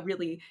had a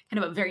really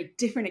kind of a very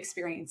different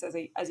experience as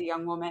a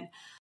young woman,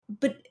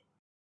 but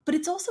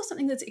it's also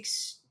something that's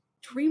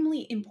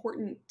extremely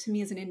important to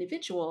me as an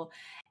individual.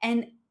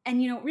 And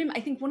Rim,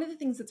 I think one of the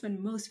things that's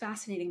been most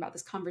fascinating about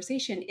this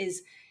conversation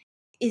is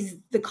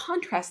the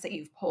contrast that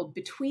you've pulled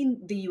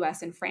between the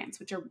US and France,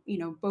 which are,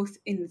 both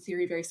in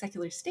theory very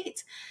secular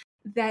states,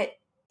 that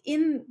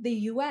in the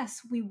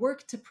US, we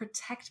work to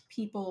protect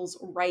people's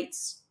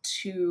rights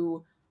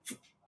to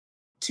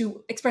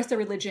express their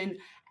religion,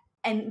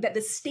 and that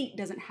the state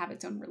doesn't have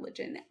its own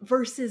religion,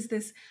 versus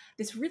this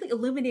really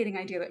illuminating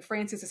idea that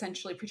France is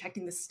essentially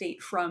protecting the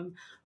state from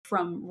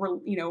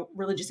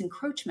religious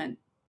encroachment.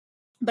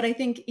 But I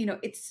think,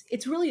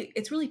 it's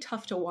really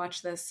tough to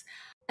watch this,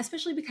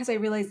 especially because I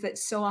realize that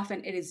so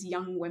often it is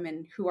young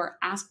women who are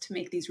asked to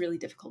make these really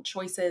difficult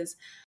choices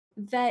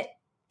that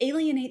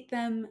alienate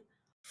them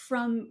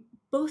from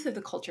both of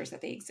the cultures that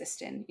they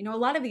exist in. A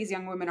lot of these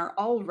young women are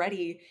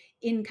already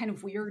in kind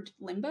of weird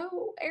limbo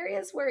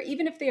areas where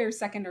even if they are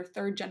second or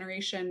third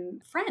generation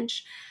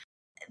French,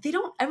 they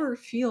don't ever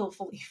feel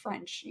fully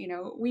French.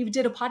 We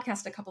did a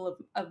podcast a couple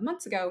of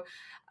months ago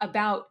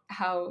about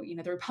how,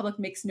 the Republic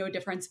makes no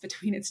difference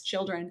between its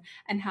children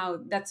and how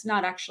that's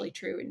not actually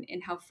true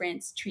in how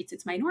France treats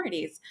its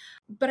minorities.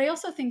 But I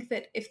also think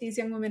that if these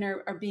young women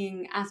are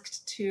being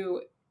asked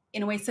to,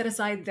 in a way, set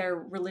aside their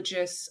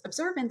religious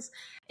observance,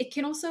 it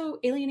can also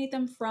alienate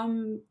them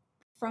from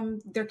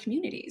their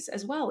communities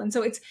as well. And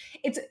so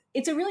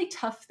it's a really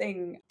tough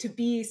thing to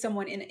be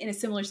someone in a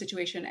similar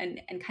situation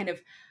and kind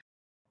of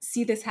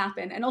see this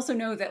happen, and also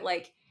know that,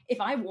 like, if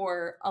I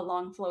wore a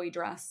long flowy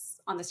dress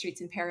on the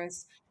streets in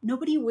Paris,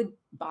 nobody would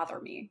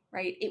bother me,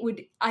 right?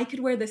 I could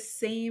wear the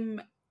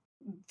same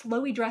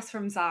flowy dress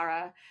from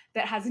Zara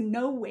that has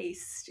no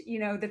waist,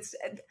 that's,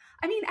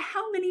 I mean,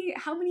 how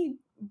many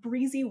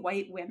breezy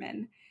white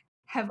women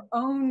have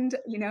owned,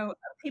 a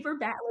paper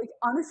bag? Like,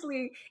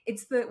 honestly,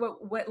 it's the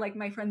what like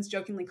my friends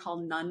jokingly call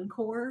nun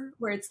core,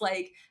 where it's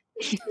like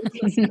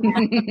this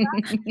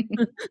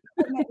that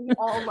we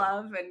all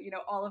love, and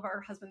all of our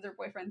husbands or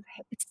boyfriends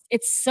hate.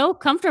 It's so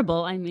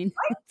comfortable. I mean,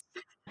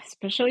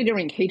 Especially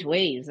during heat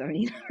waves. I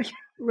mean,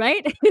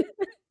 right?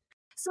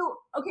 So,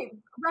 okay,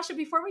 Rasha,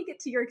 before we get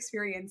to your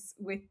experience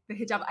with the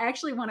hijab,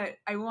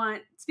 I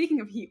want,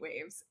 speaking of heat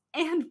waves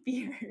and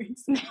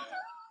beards,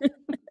 I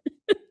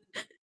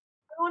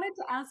wanted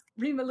to ask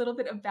Reem a little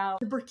bit about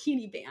the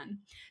burkini ban.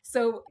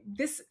 So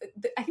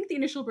I think the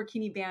initial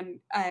burkini ban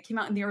came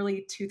out in the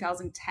early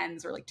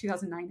 2010s, or like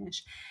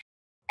 2009-ish.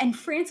 And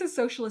France's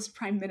socialist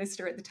prime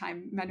minister at the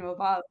time, Manuel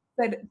Valls,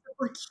 said the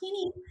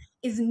burkini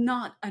is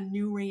not a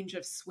new range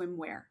of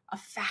swimwear, a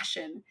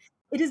fashion.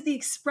 It is the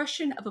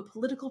expression of a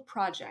political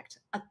project,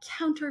 a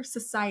counter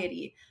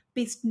society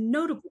based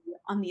notably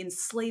on the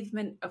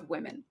enslavement of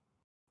women.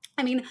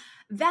 I mean,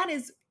 that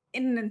is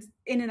in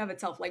and of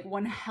itself like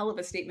one hell of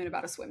a statement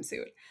about a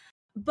swimsuit.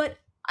 But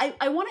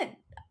I want to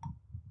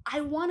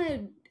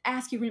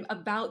ask you, Reem,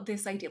 about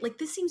this idea. Like,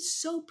 this seems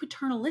so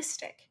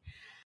paternalistic,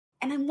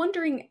 and I'm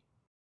wondering,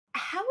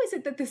 how is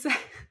it that this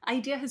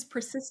idea has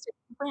persisted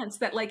in France,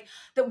 that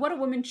what a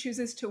woman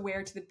chooses to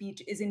wear to the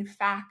beach is in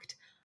fact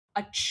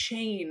a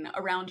chain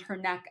around her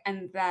neck,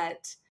 and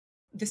that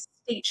the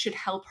state should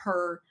help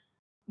her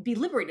be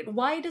liberated?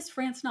 Why does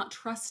France not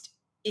trust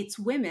its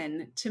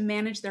women to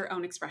manage their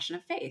own expression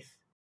of faith?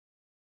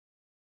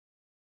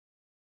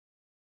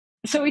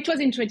 so it was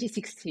in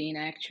 2016,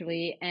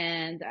 actually,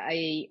 and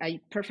I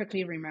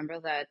perfectly remember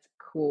that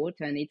quote.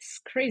 And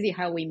it's crazy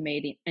how we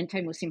made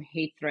anti-Muslim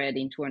hatred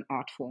into an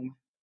art form.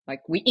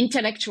 Like, we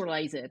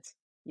intellectualize it,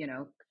 you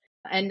know.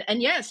 And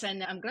yes,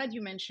 and I'm glad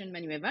you mentioned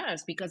Manuel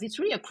Valls, because it's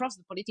really across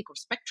the political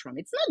spectrum.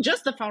 It's not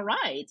just the far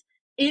right;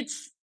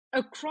 it's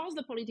across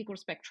the political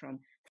spectrum.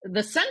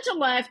 The center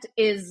left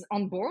is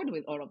on board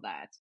with all of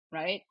that,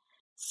 right?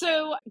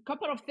 So a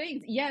couple of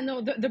things. Yeah, no,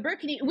 the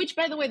burkini, which,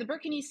 by the way, the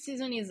burkini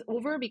season is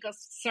over,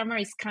 because summer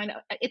is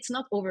it's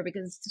not over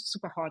because it's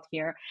super hot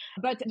here.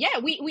 But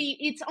yeah,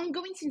 it's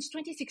ongoing since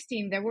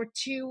 2016. There were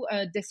two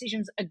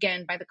decisions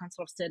again by the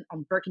Council of State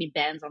on burkini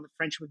bans on the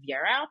French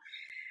Riviera.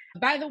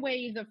 By the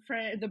way,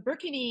 the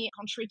burkini,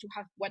 contrary to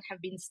what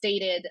have been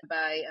stated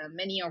by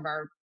many of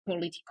our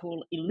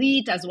political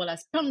elite as well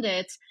as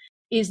pundits,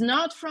 is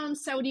not from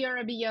Saudi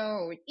Arabia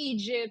or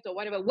Egypt or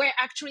whatever, where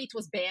actually it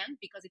was banned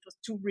because it was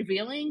too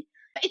revealing.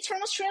 It's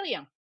from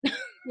Australia.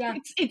 Yeah.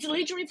 It's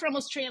literally from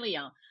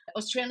Australia.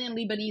 Australian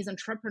Lebanese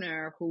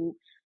entrepreneur who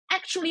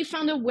actually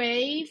found a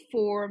way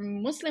for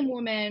Muslim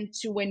women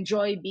to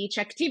enjoy beach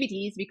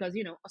activities, because,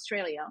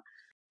 Australia.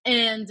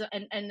 And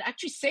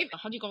actually save,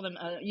 how do you call them?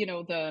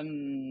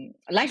 The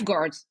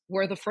lifeguards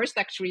were the first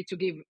actually to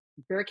give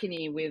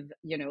burkini with,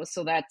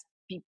 so that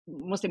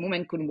Muslim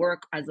women could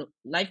work as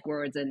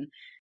lifeguards and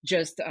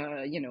just,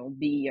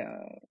 be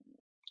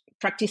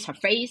practice her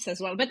faith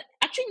as well. But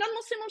actually,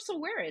 non-Muslim also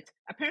wear it.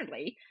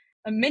 Apparently,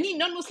 many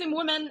non-Muslim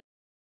women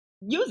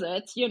use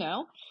it.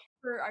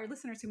 For our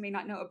listeners who may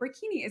not know, a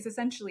burkini is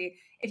essentially,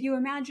 if you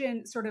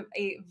imagine sort of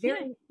a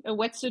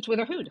wetsuit with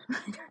a hood.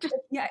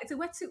 Yeah, it's a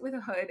wetsuit with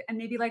a hood and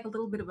maybe like a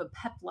little bit of a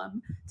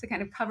peplum to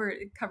kind of cover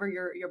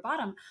your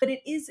bottom. But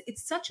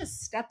it's such a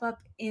step up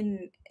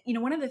in,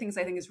 one of the things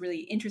I think is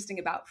really interesting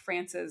about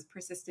France's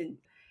persistent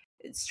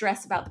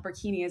stress about the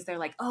burkini is they're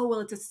like, oh, well,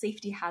 it's a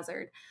safety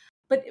hazard.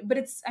 But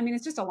it's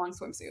just a long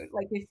swimsuit.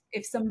 Like,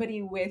 if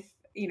somebody with,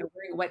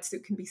 wearing a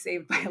wetsuit can be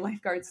saved by a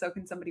lifeguard, so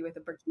can somebody with a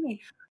burkini.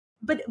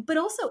 But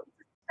also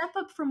step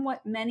up from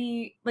what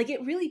many, like,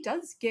 it really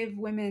does give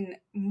women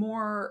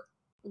more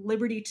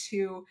liberty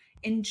to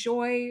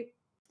enjoy,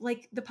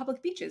 like, the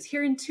public beaches.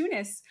 Here in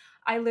Tunis,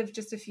 I live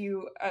just a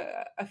few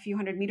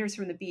hundred meters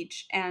from the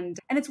beach, and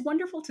it's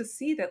wonderful to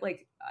see that,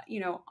 like,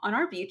 on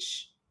our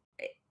beach,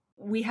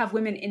 we have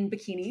women in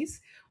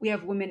bikinis, we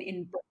have women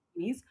in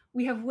bikinis.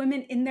 We have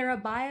women in their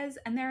abayas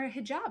and their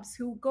hijabs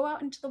who go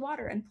out into the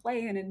water and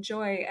play and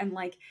enjoy. And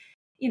like,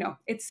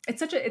 it's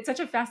such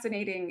a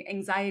fascinating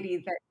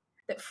anxiety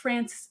that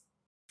France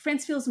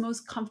feels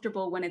most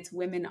comfortable when its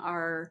women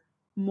are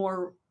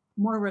more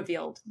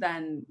revealed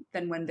than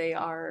when they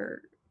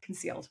are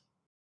concealed.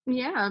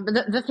 Yeah,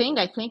 but the thing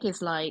I think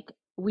is like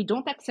we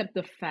don't accept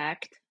the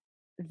fact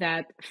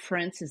that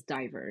France is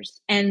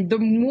diverse. And the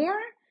more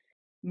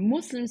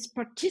Muslims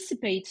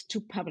participate to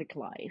public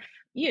life,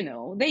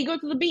 they go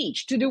to the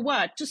beach to do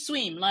what? To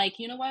swim, like,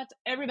 you know what?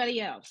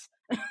 Everybody else.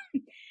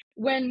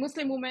 When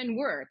Muslim women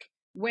work,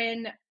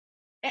 when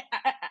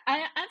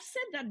I've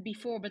said that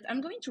before, but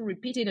I'm going to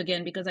repeat it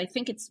again because I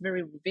think it's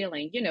very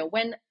revealing.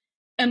 When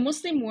a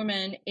Muslim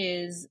woman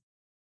is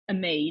a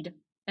maid,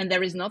 and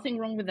there is nothing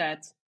wrong with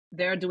that,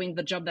 they're doing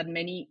the job that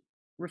many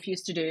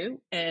refuse to do,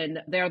 and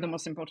they are the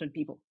most important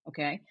people,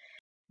 okay?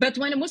 But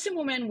when a Muslim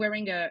woman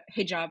wearing a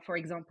hijab, for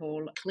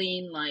example,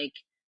 clean like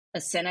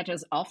a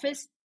senator's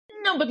office,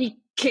 nobody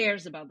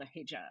cares about the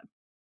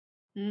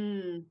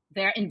hijab.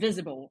 They're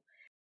invisible.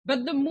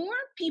 But the more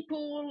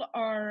people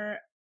are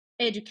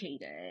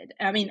educated,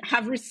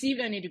 have received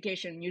an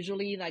education,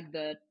 usually like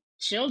the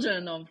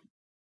children of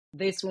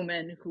this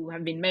woman who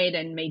have been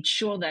made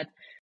sure that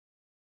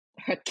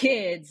her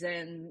kids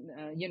and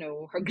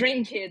her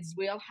grandkids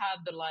will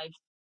have the life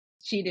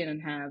she didn't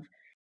have,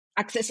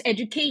 access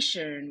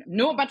education,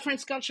 know about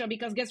French culture,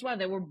 because guess what?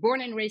 They were born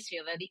and raised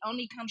here. They're the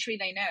only country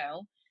they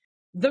know.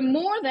 The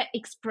more they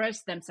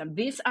express themselves,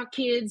 these are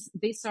kids,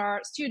 these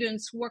are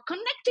students who are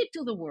connected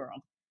to the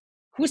world,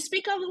 who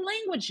speak other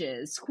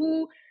languages,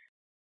 who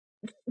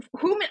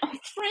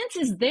France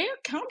is their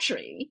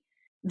country.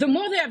 The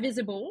more they are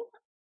visible,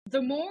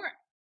 the more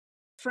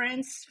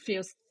France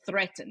feels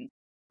threatened.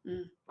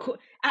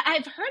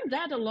 I've heard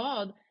that a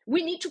lot.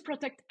 We need to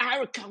protect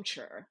our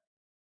culture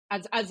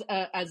as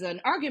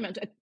an argument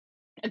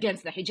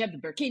against the hijab, the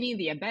burkini,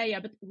 the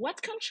abaya. But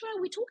what culture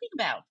are we talking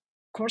about?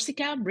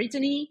 Corsica,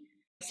 Brittany,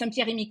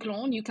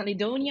 Saint-Pierre-et-Miquelon, New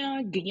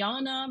Caledonia,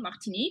 Guyana,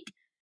 Martinique.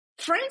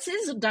 France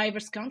is a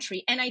diverse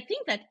country, and I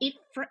think that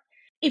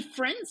if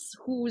France,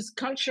 whose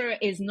culture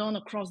is known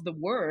across the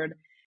world,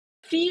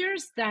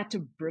 fears that a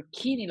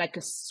burkini, like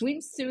a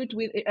swimsuit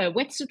with a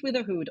wetsuit with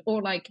a hood,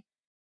 or like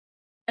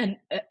an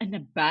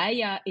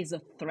abaya is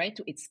a threat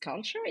to its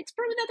culture, it's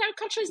probably that our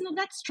culture is not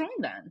that strong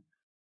then.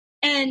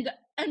 And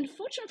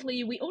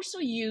unfortunately, we also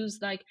use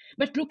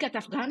but look at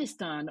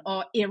Afghanistan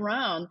or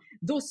Iran,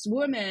 those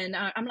women,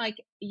 I'm like,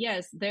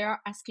 yes, they are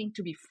asking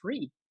to be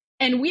free.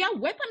 And we are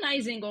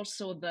weaponizing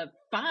also the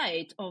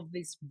fight of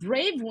these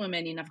brave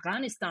women in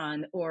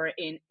Afghanistan or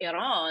in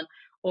Iran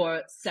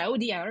or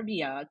Saudi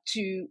Arabia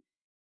to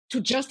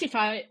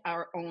justify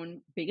our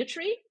own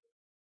bigotry.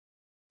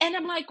 And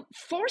I'm like,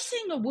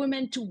 forcing a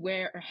woman to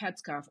wear a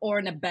headscarf or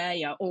an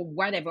abaya or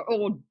whatever,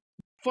 or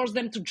force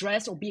them to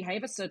dress or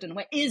behave a certain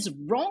way is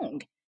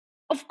wrong.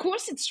 Of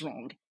course it's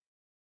wrong.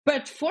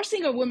 But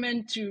forcing a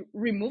woman to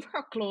remove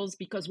her clothes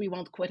because we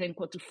want, quote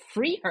unquote, to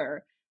free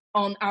her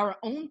on our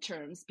own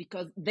terms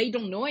because they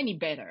don't know any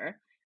better.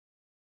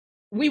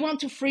 We want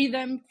to free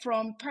them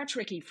from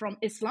patriarchy, from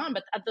Islam.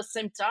 But at the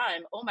same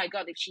time, oh my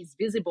God, if she's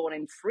visible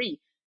and free,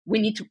 we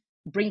need to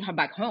bring her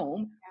back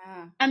home.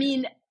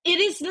 Yeah. It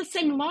is the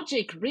same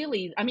logic,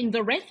 really.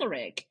 The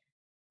rhetoric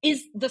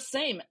is the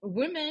same.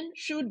 Women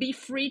should be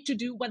free to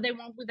do what they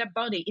want with their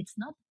body. It's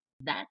not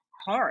that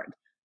hard.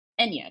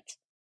 And yet.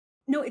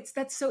 No,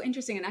 that's so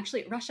interesting. And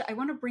actually, Rasha, I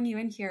want to bring you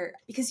in here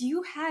because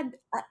you had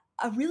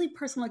a really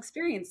personal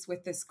experience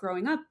with this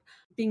growing up,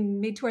 being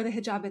made to wear the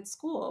hijab at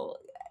school.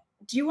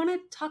 Do you want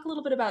to talk a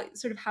little bit about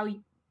sort of how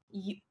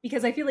you,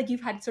 because I feel like you've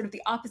had sort of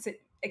the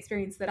opposite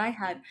experience that I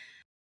had.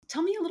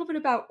 Tell me a little bit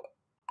about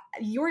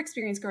your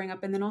experience growing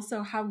up and then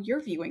also how you're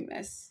viewing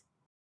this.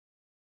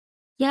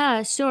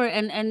 Yeah, sure.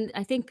 And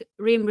I think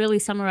Reem really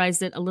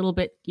summarized it a little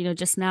bit,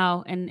 just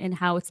now and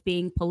how it's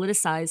being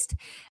politicized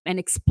and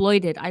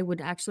exploited. I'm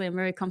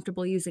very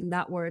comfortable using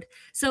that word.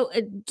 So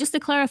just to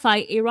clarify,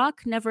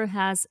 Iraq never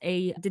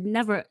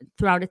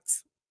throughout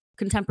its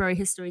contemporary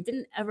history,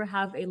 didn't ever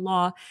have a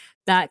law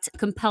that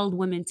compelled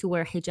women to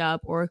wear hijab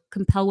or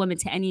compel women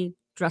to any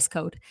dress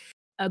code.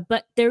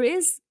 But there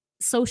is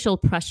social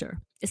pressure,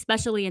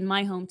 especially in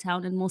my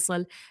hometown in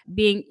Mosul,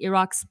 being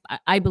Iraq's,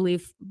 I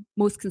believe,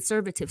 most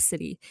conservative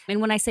city. And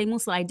when I say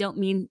Mosul, I don't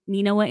mean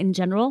Nineveh in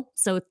general.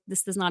 So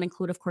this does not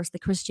include, of course,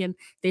 the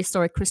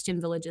historic Christian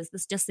villages.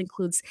 This just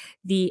includes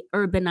the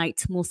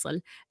urbanite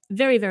Mosul.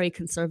 Very, very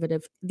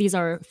conservative. These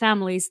are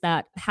families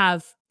that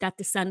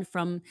descend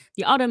from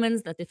the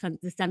Ottomans, that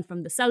descend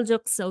from the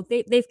Seljuks. So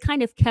they've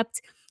kind of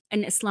kept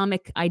an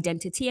Islamic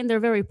identity, and they're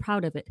very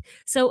proud of it.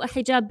 So a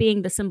hijab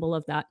being the symbol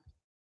of that.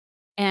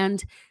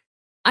 And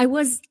I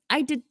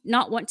did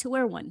not want to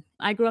wear one.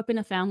 I grew up in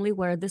a family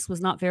where this was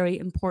not very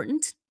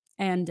important,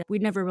 and we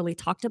never really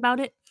talked about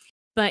it.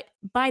 But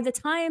by the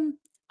time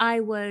I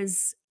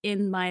was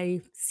in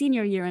my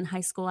senior year in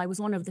high school, I was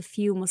one of the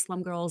few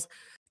Muslim girls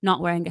not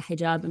wearing a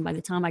hijab. And by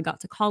the time I got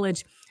to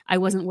college, I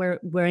wasn't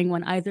wearing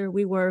one either.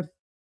 We were,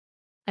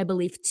 I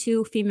believe,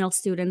 2 female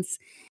students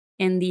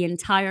in the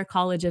entire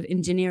College of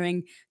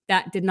Engineering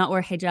that did not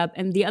wear hijab.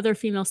 And the other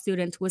female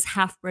student was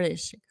half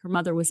British. Her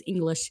mother was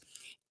English,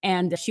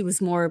 and she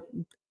was more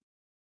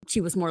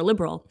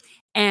liberal.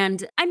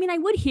 And I mean, I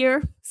would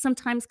hear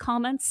sometimes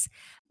comments.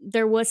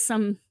 There was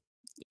some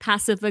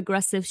passive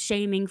aggressive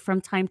shaming from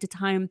time to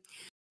time,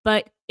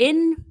 but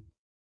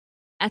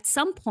at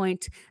some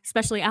point,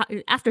 especially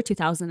after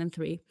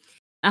 2003,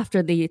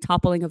 after the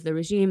toppling of the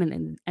regime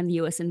and the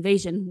US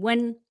invasion,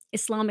 when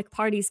Islamic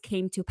parties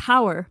came to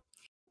power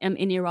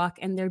in Iraq,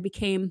 and there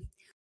became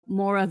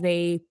more of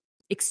a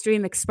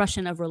extreme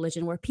expression of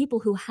religion, where people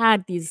who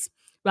had these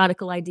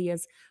radical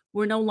ideas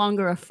were no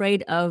longer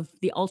afraid of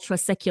the ultra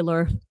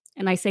secular.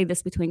 And I say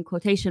this between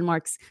quotation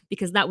marks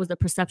because that was the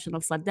perception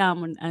of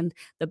Saddam and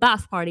the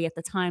Ba'ath Party at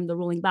the time, the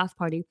ruling Ba'ath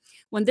Party.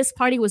 When this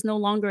party was no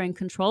longer in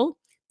control,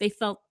 they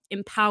felt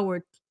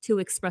empowered to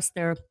express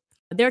their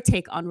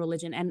take on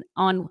religion and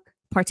on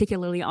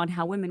particularly on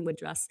how women would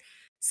dress.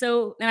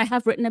 So, and I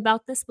have written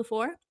about this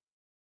before.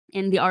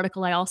 In the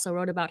article I also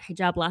wrote about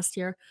hijab last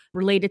year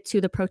related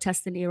to the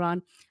protests in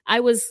Iran. I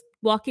was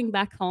walking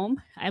back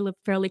home. I live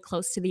fairly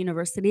close to the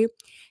university,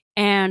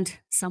 and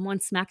someone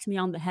smacked me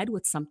on the head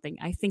with something.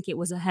 I think it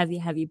was a heavy,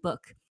 heavy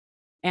book.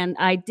 And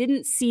I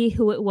didn't see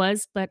who it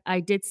was, but I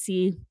did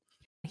see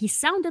he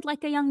sounded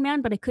like a young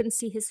man, but I couldn't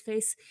see his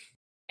face.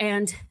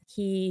 And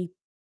he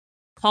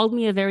called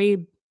me a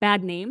very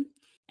bad name,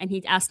 and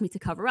he'd asked me to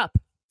cover up.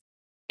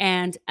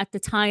 And at the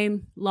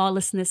time,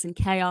 lawlessness and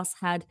chaos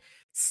had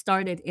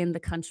started in the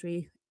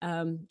country.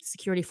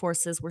 Security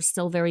forces were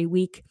still very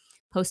weak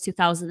post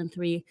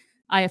 2003.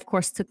 I, of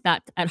course, took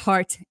that at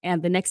heart.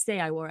 And the next day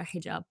I wore a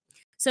hijab.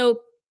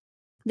 So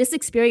this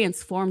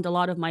experience formed a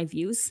lot of my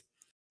views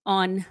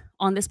on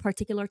this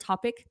particular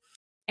topic.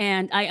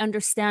 And I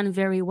understand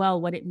very well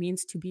what it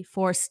means to be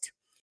forced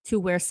to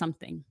wear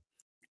something.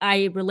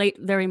 I relate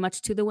very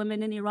much to the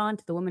women in Iran,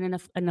 to the women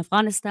in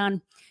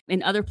Afghanistan,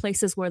 in other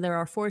places where there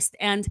are forced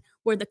and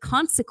where the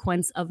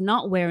consequence of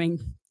not wearing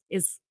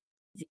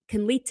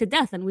can lead to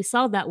death. And we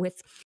saw that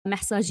with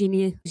Mahsa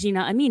Jina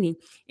Amini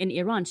in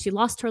Iran. She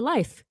lost her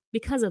life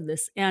because of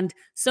this, and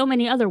so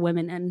many other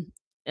women.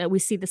 And we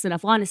see this in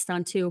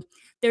Afghanistan too.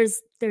 There's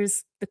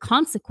the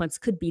consequence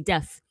could be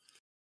death,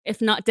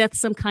 if not death,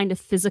 some kind of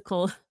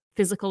physical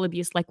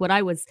abuse like what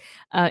I was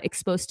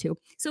exposed to.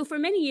 So for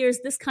many years,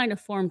 this kind of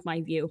formed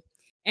my view.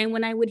 And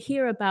when I would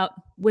hear about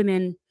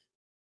women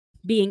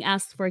being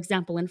asked, for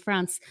example, in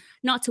France,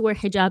 not to wear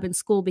hijab in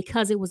school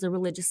because it was a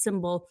religious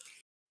symbol,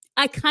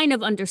 I kind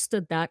of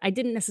understood that. I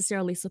didn't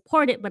necessarily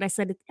support it, but I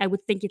said I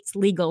would think it's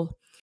legal.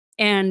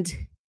 And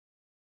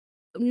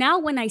now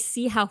when I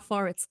see how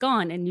far it's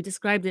gone, and you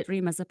described it,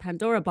 Reem, as a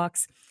Pandora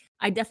box,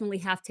 I definitely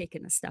have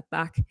taken a step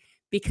back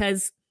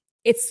because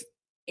it's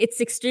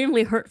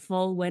extremely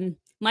hurtful when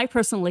my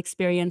personal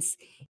experience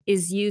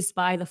is used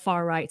by the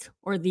far right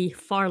or the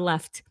far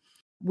left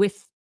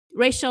with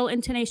racial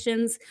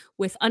intonations,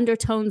 with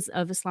undertones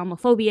of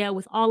Islamophobia,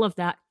 with all of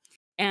that.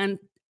 And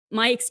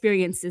my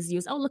experience is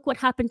used, oh, look what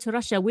happened to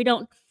Rasha. We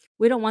don't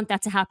want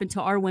that to happen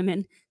to our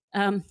women.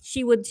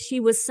 She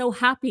was so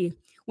happy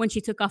when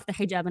she took off the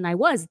hijab, and I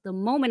was. The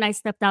moment I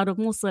stepped out of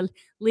Mosul,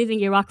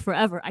 leaving Iraq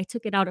forever, I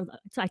took it off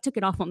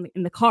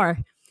in the car,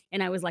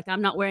 and I was like,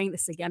 I'm not wearing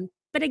this again.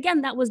 But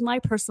again, that was my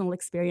personal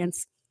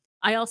experience.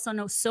 I also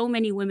know so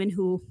many women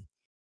who,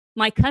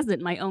 my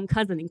own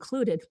cousin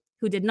included,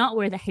 who did not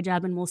wear the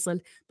hijab in Mosul,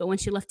 but when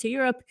she left to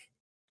Europe,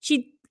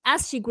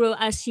 as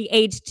she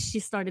aged, she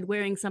started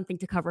wearing something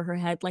to cover her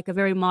head, like a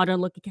very modern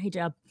looking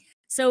hijab.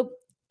 So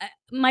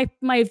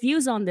my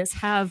views on this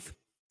have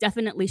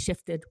definitely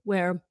shifted,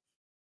 where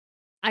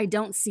I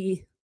don't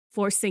see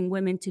forcing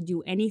women to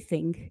do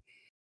anything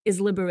is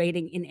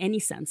liberating in any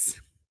sense.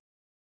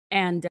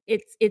 And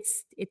it's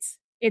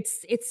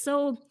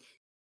so,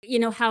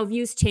 how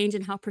views change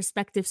and how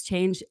perspectives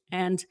change,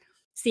 and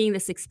seeing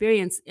this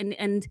experience.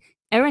 And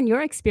Erin,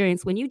 your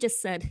experience, when you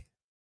just said,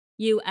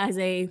 you as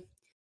a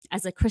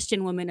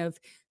Christian woman of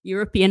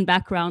European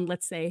background,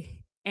 let's say,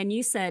 and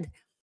you said,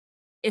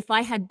 if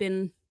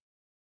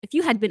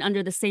you had been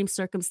under the same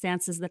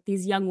circumstances that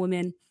these young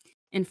women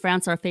in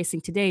France are facing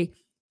today,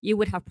 you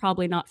would have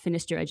probably not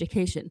finished your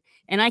education.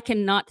 And I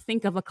cannot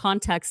think of a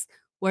context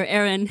where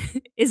Erin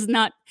is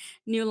not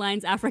New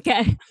Lines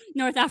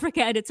North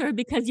Africa editor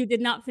because you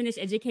did not finish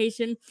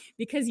education,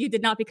 because you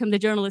did not become the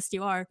journalist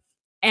you are.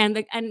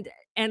 And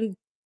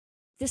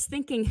just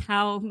thinking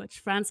how much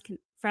France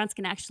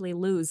can actually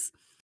lose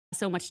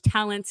so much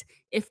talent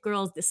if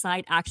girls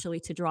decide actually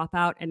to drop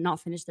out and not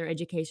finish their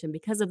education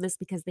because of this,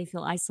 because they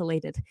feel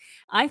isolated.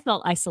 I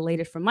felt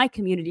isolated from my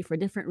community for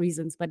different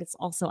reasons, but it's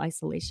also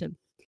isolation.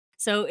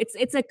 So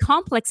it's a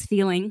complex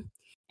feeling.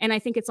 And I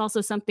think it's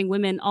also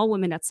something all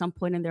women at some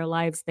point in their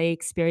lives, they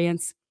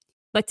experience.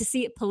 But to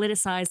see it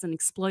politicized and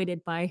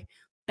exploited by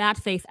bad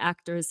faith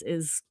actors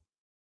is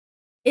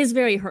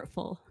very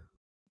hurtful,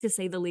 to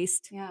say the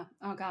least. Yeah.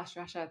 Oh gosh,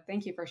 Rasha,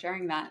 thank you for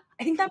sharing that.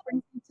 I think that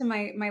brings me to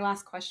my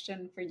last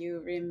question for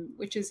you, Reem,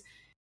 which is,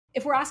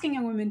 If we're asking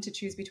young women to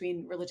choose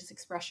between religious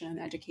expression and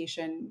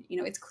education,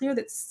 it's clear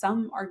that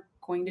some are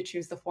going to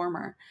choose the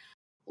former.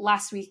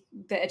 Last week,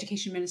 the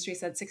education ministry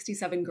said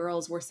 67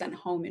 girls were sent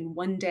home in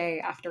one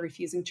day after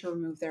refusing to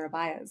remove their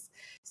abayas.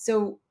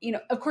 So,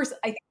 of course,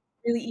 I think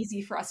it's really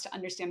easy for us to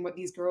understand what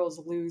these girls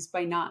lose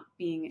by not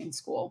being in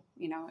school.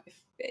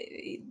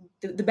 If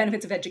the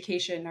benefits of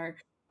education are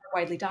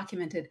widely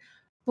documented.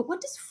 But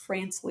what does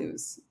France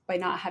lose by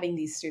not having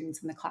these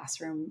students in the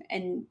classroom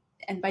and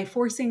by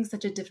forcing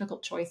such a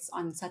difficult choice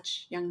on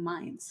such young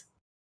minds?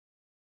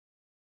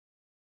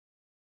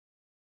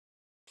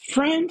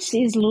 France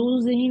is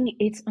losing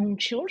its own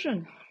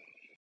children,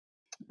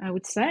 I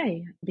would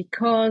say,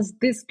 because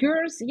these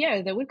girls,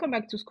 they will come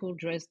back to school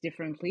dressed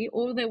differently,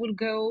 or they will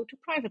go to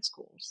private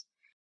schools.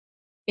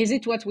 Is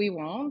it what we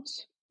want?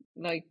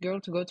 Like,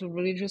 girls to go to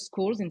religious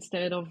schools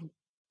instead of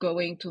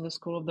going to the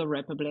school of the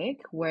Republic,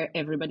 where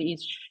everybody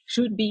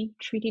should be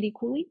treated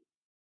equally?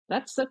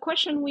 That's the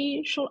question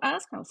we should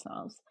ask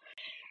ourselves.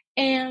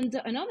 And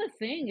another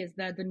thing is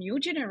that the new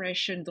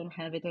generation don't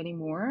have it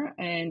anymore.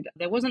 And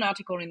there was an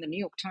article in the New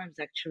York Times,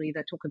 actually,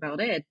 that talked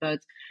about it. But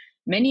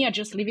many are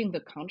just leaving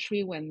the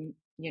country when,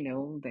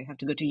 they have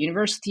to go to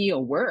university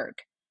or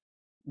work.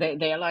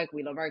 They are like,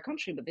 we love our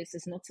country, but this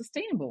is not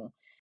sustainable.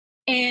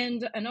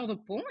 And another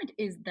point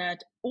is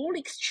that all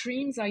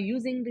extremes are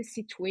using this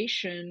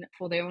situation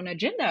for their own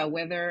agenda,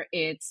 whether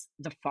it's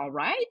the far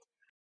right,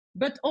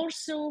 but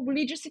also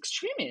religious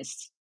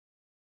extremists.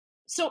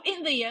 So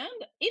in the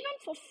end, even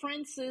for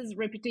France's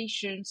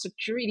reputation,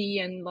 security,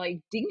 and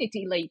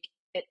dignity,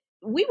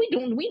 we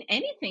don't win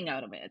anything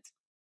out of it.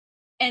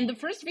 And the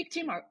first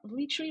victim are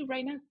literally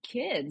right now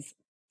kids,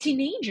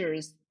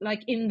 teenagers,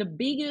 in the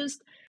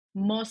biggest,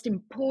 most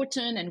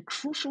important and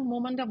crucial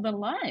moment of their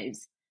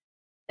lives.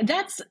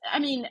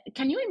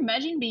 Can you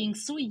imagine being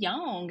so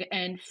young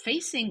and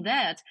facing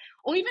that?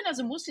 Or even as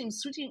a Muslim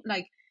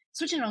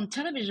switching on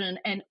television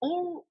and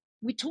all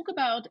we talk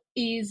about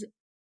is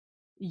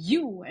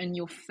you and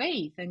your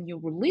faith and your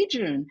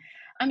religion.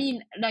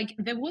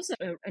 There was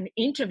an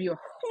interview, a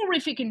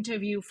horrific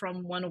interview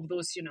from one of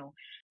those,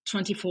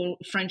 French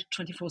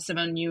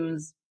 24/7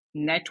 news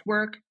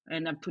network,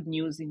 and I put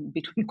news in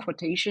between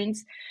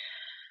quotations,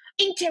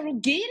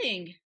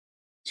 interrogating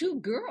two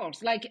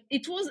girls.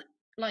 It was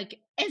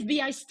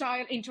FBI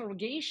style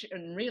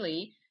interrogation,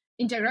 really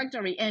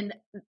interrogatory. And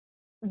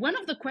one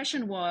of the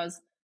question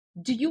was,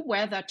 do you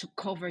wear that to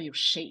cover your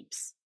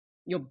shapes,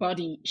 your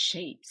body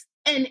shapes?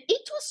 And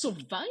it was so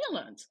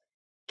violent.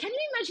 Can you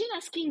imagine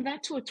asking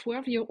that to a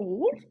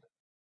 12-year-old?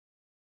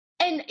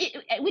 And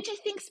which I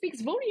think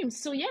speaks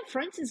volumes. So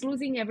France is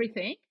losing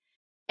everything.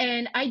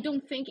 And I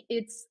don't think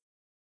it's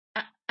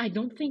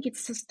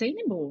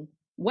sustainable.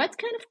 What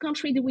kind of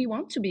country do we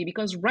want to be?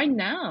 Because right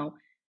now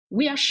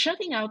we are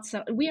shooting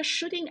ourselves.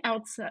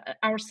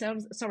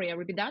 Sorry, I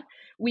repeat that.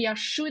 We are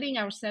shooting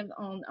ourselves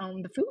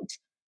on the foot,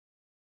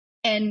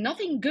 and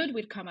nothing good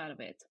will come out of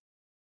it.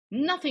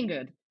 Nothing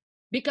good,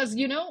 because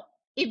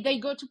if they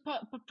go to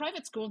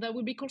private school, they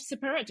will be called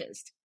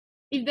separatist.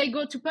 If they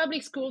go to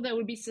public school, they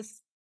will be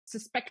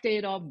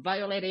suspected of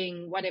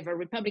violating whatever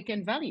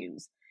Republican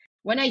values.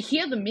 When I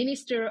hear the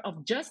Minister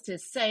of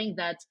Justice saying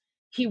that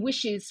he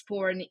wishes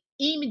for an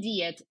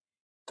immediate,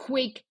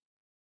 quick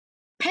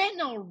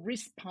penal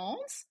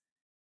response,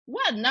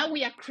 what? Now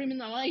we are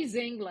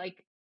criminalizing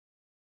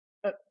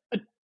a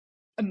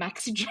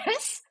maxi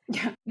dress?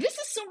 Yeah. This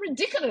is so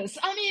ridiculous.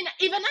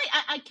 Even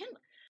I can.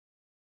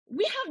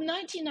 We have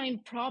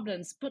 99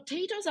 problems.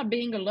 Potatoes are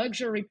being a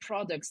luxury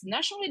product.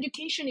 National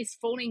education is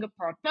falling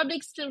apart.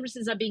 Public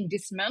services are being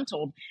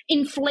dismantled.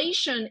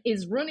 Inflation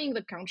is ruining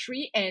the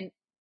country. And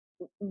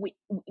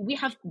we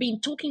have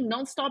been talking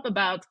nonstop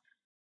about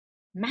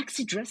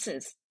maxi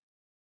dresses.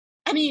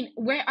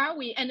 Where are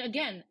we? And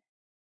again,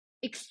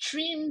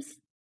 extremes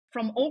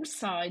from all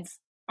sides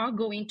are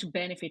going to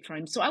benefit from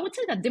it. So I would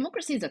say that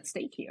democracy is at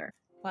stake here.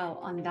 Well,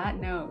 on that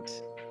note,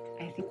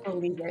 I think we'll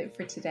leave it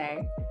for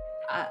today.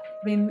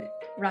 Rim,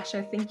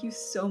 Rasha, thank you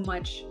so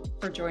much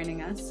for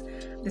joining us.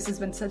 This has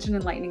been such an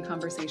enlightening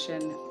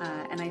conversation,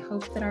 and I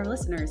hope that our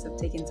listeners have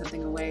taken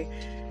something away.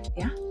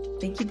 Yeah,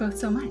 thank you both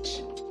so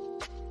much.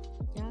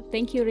 Yeah,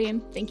 thank you, Rim.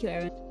 Thank you,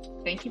 Erin.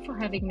 Thank you for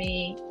having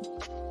me.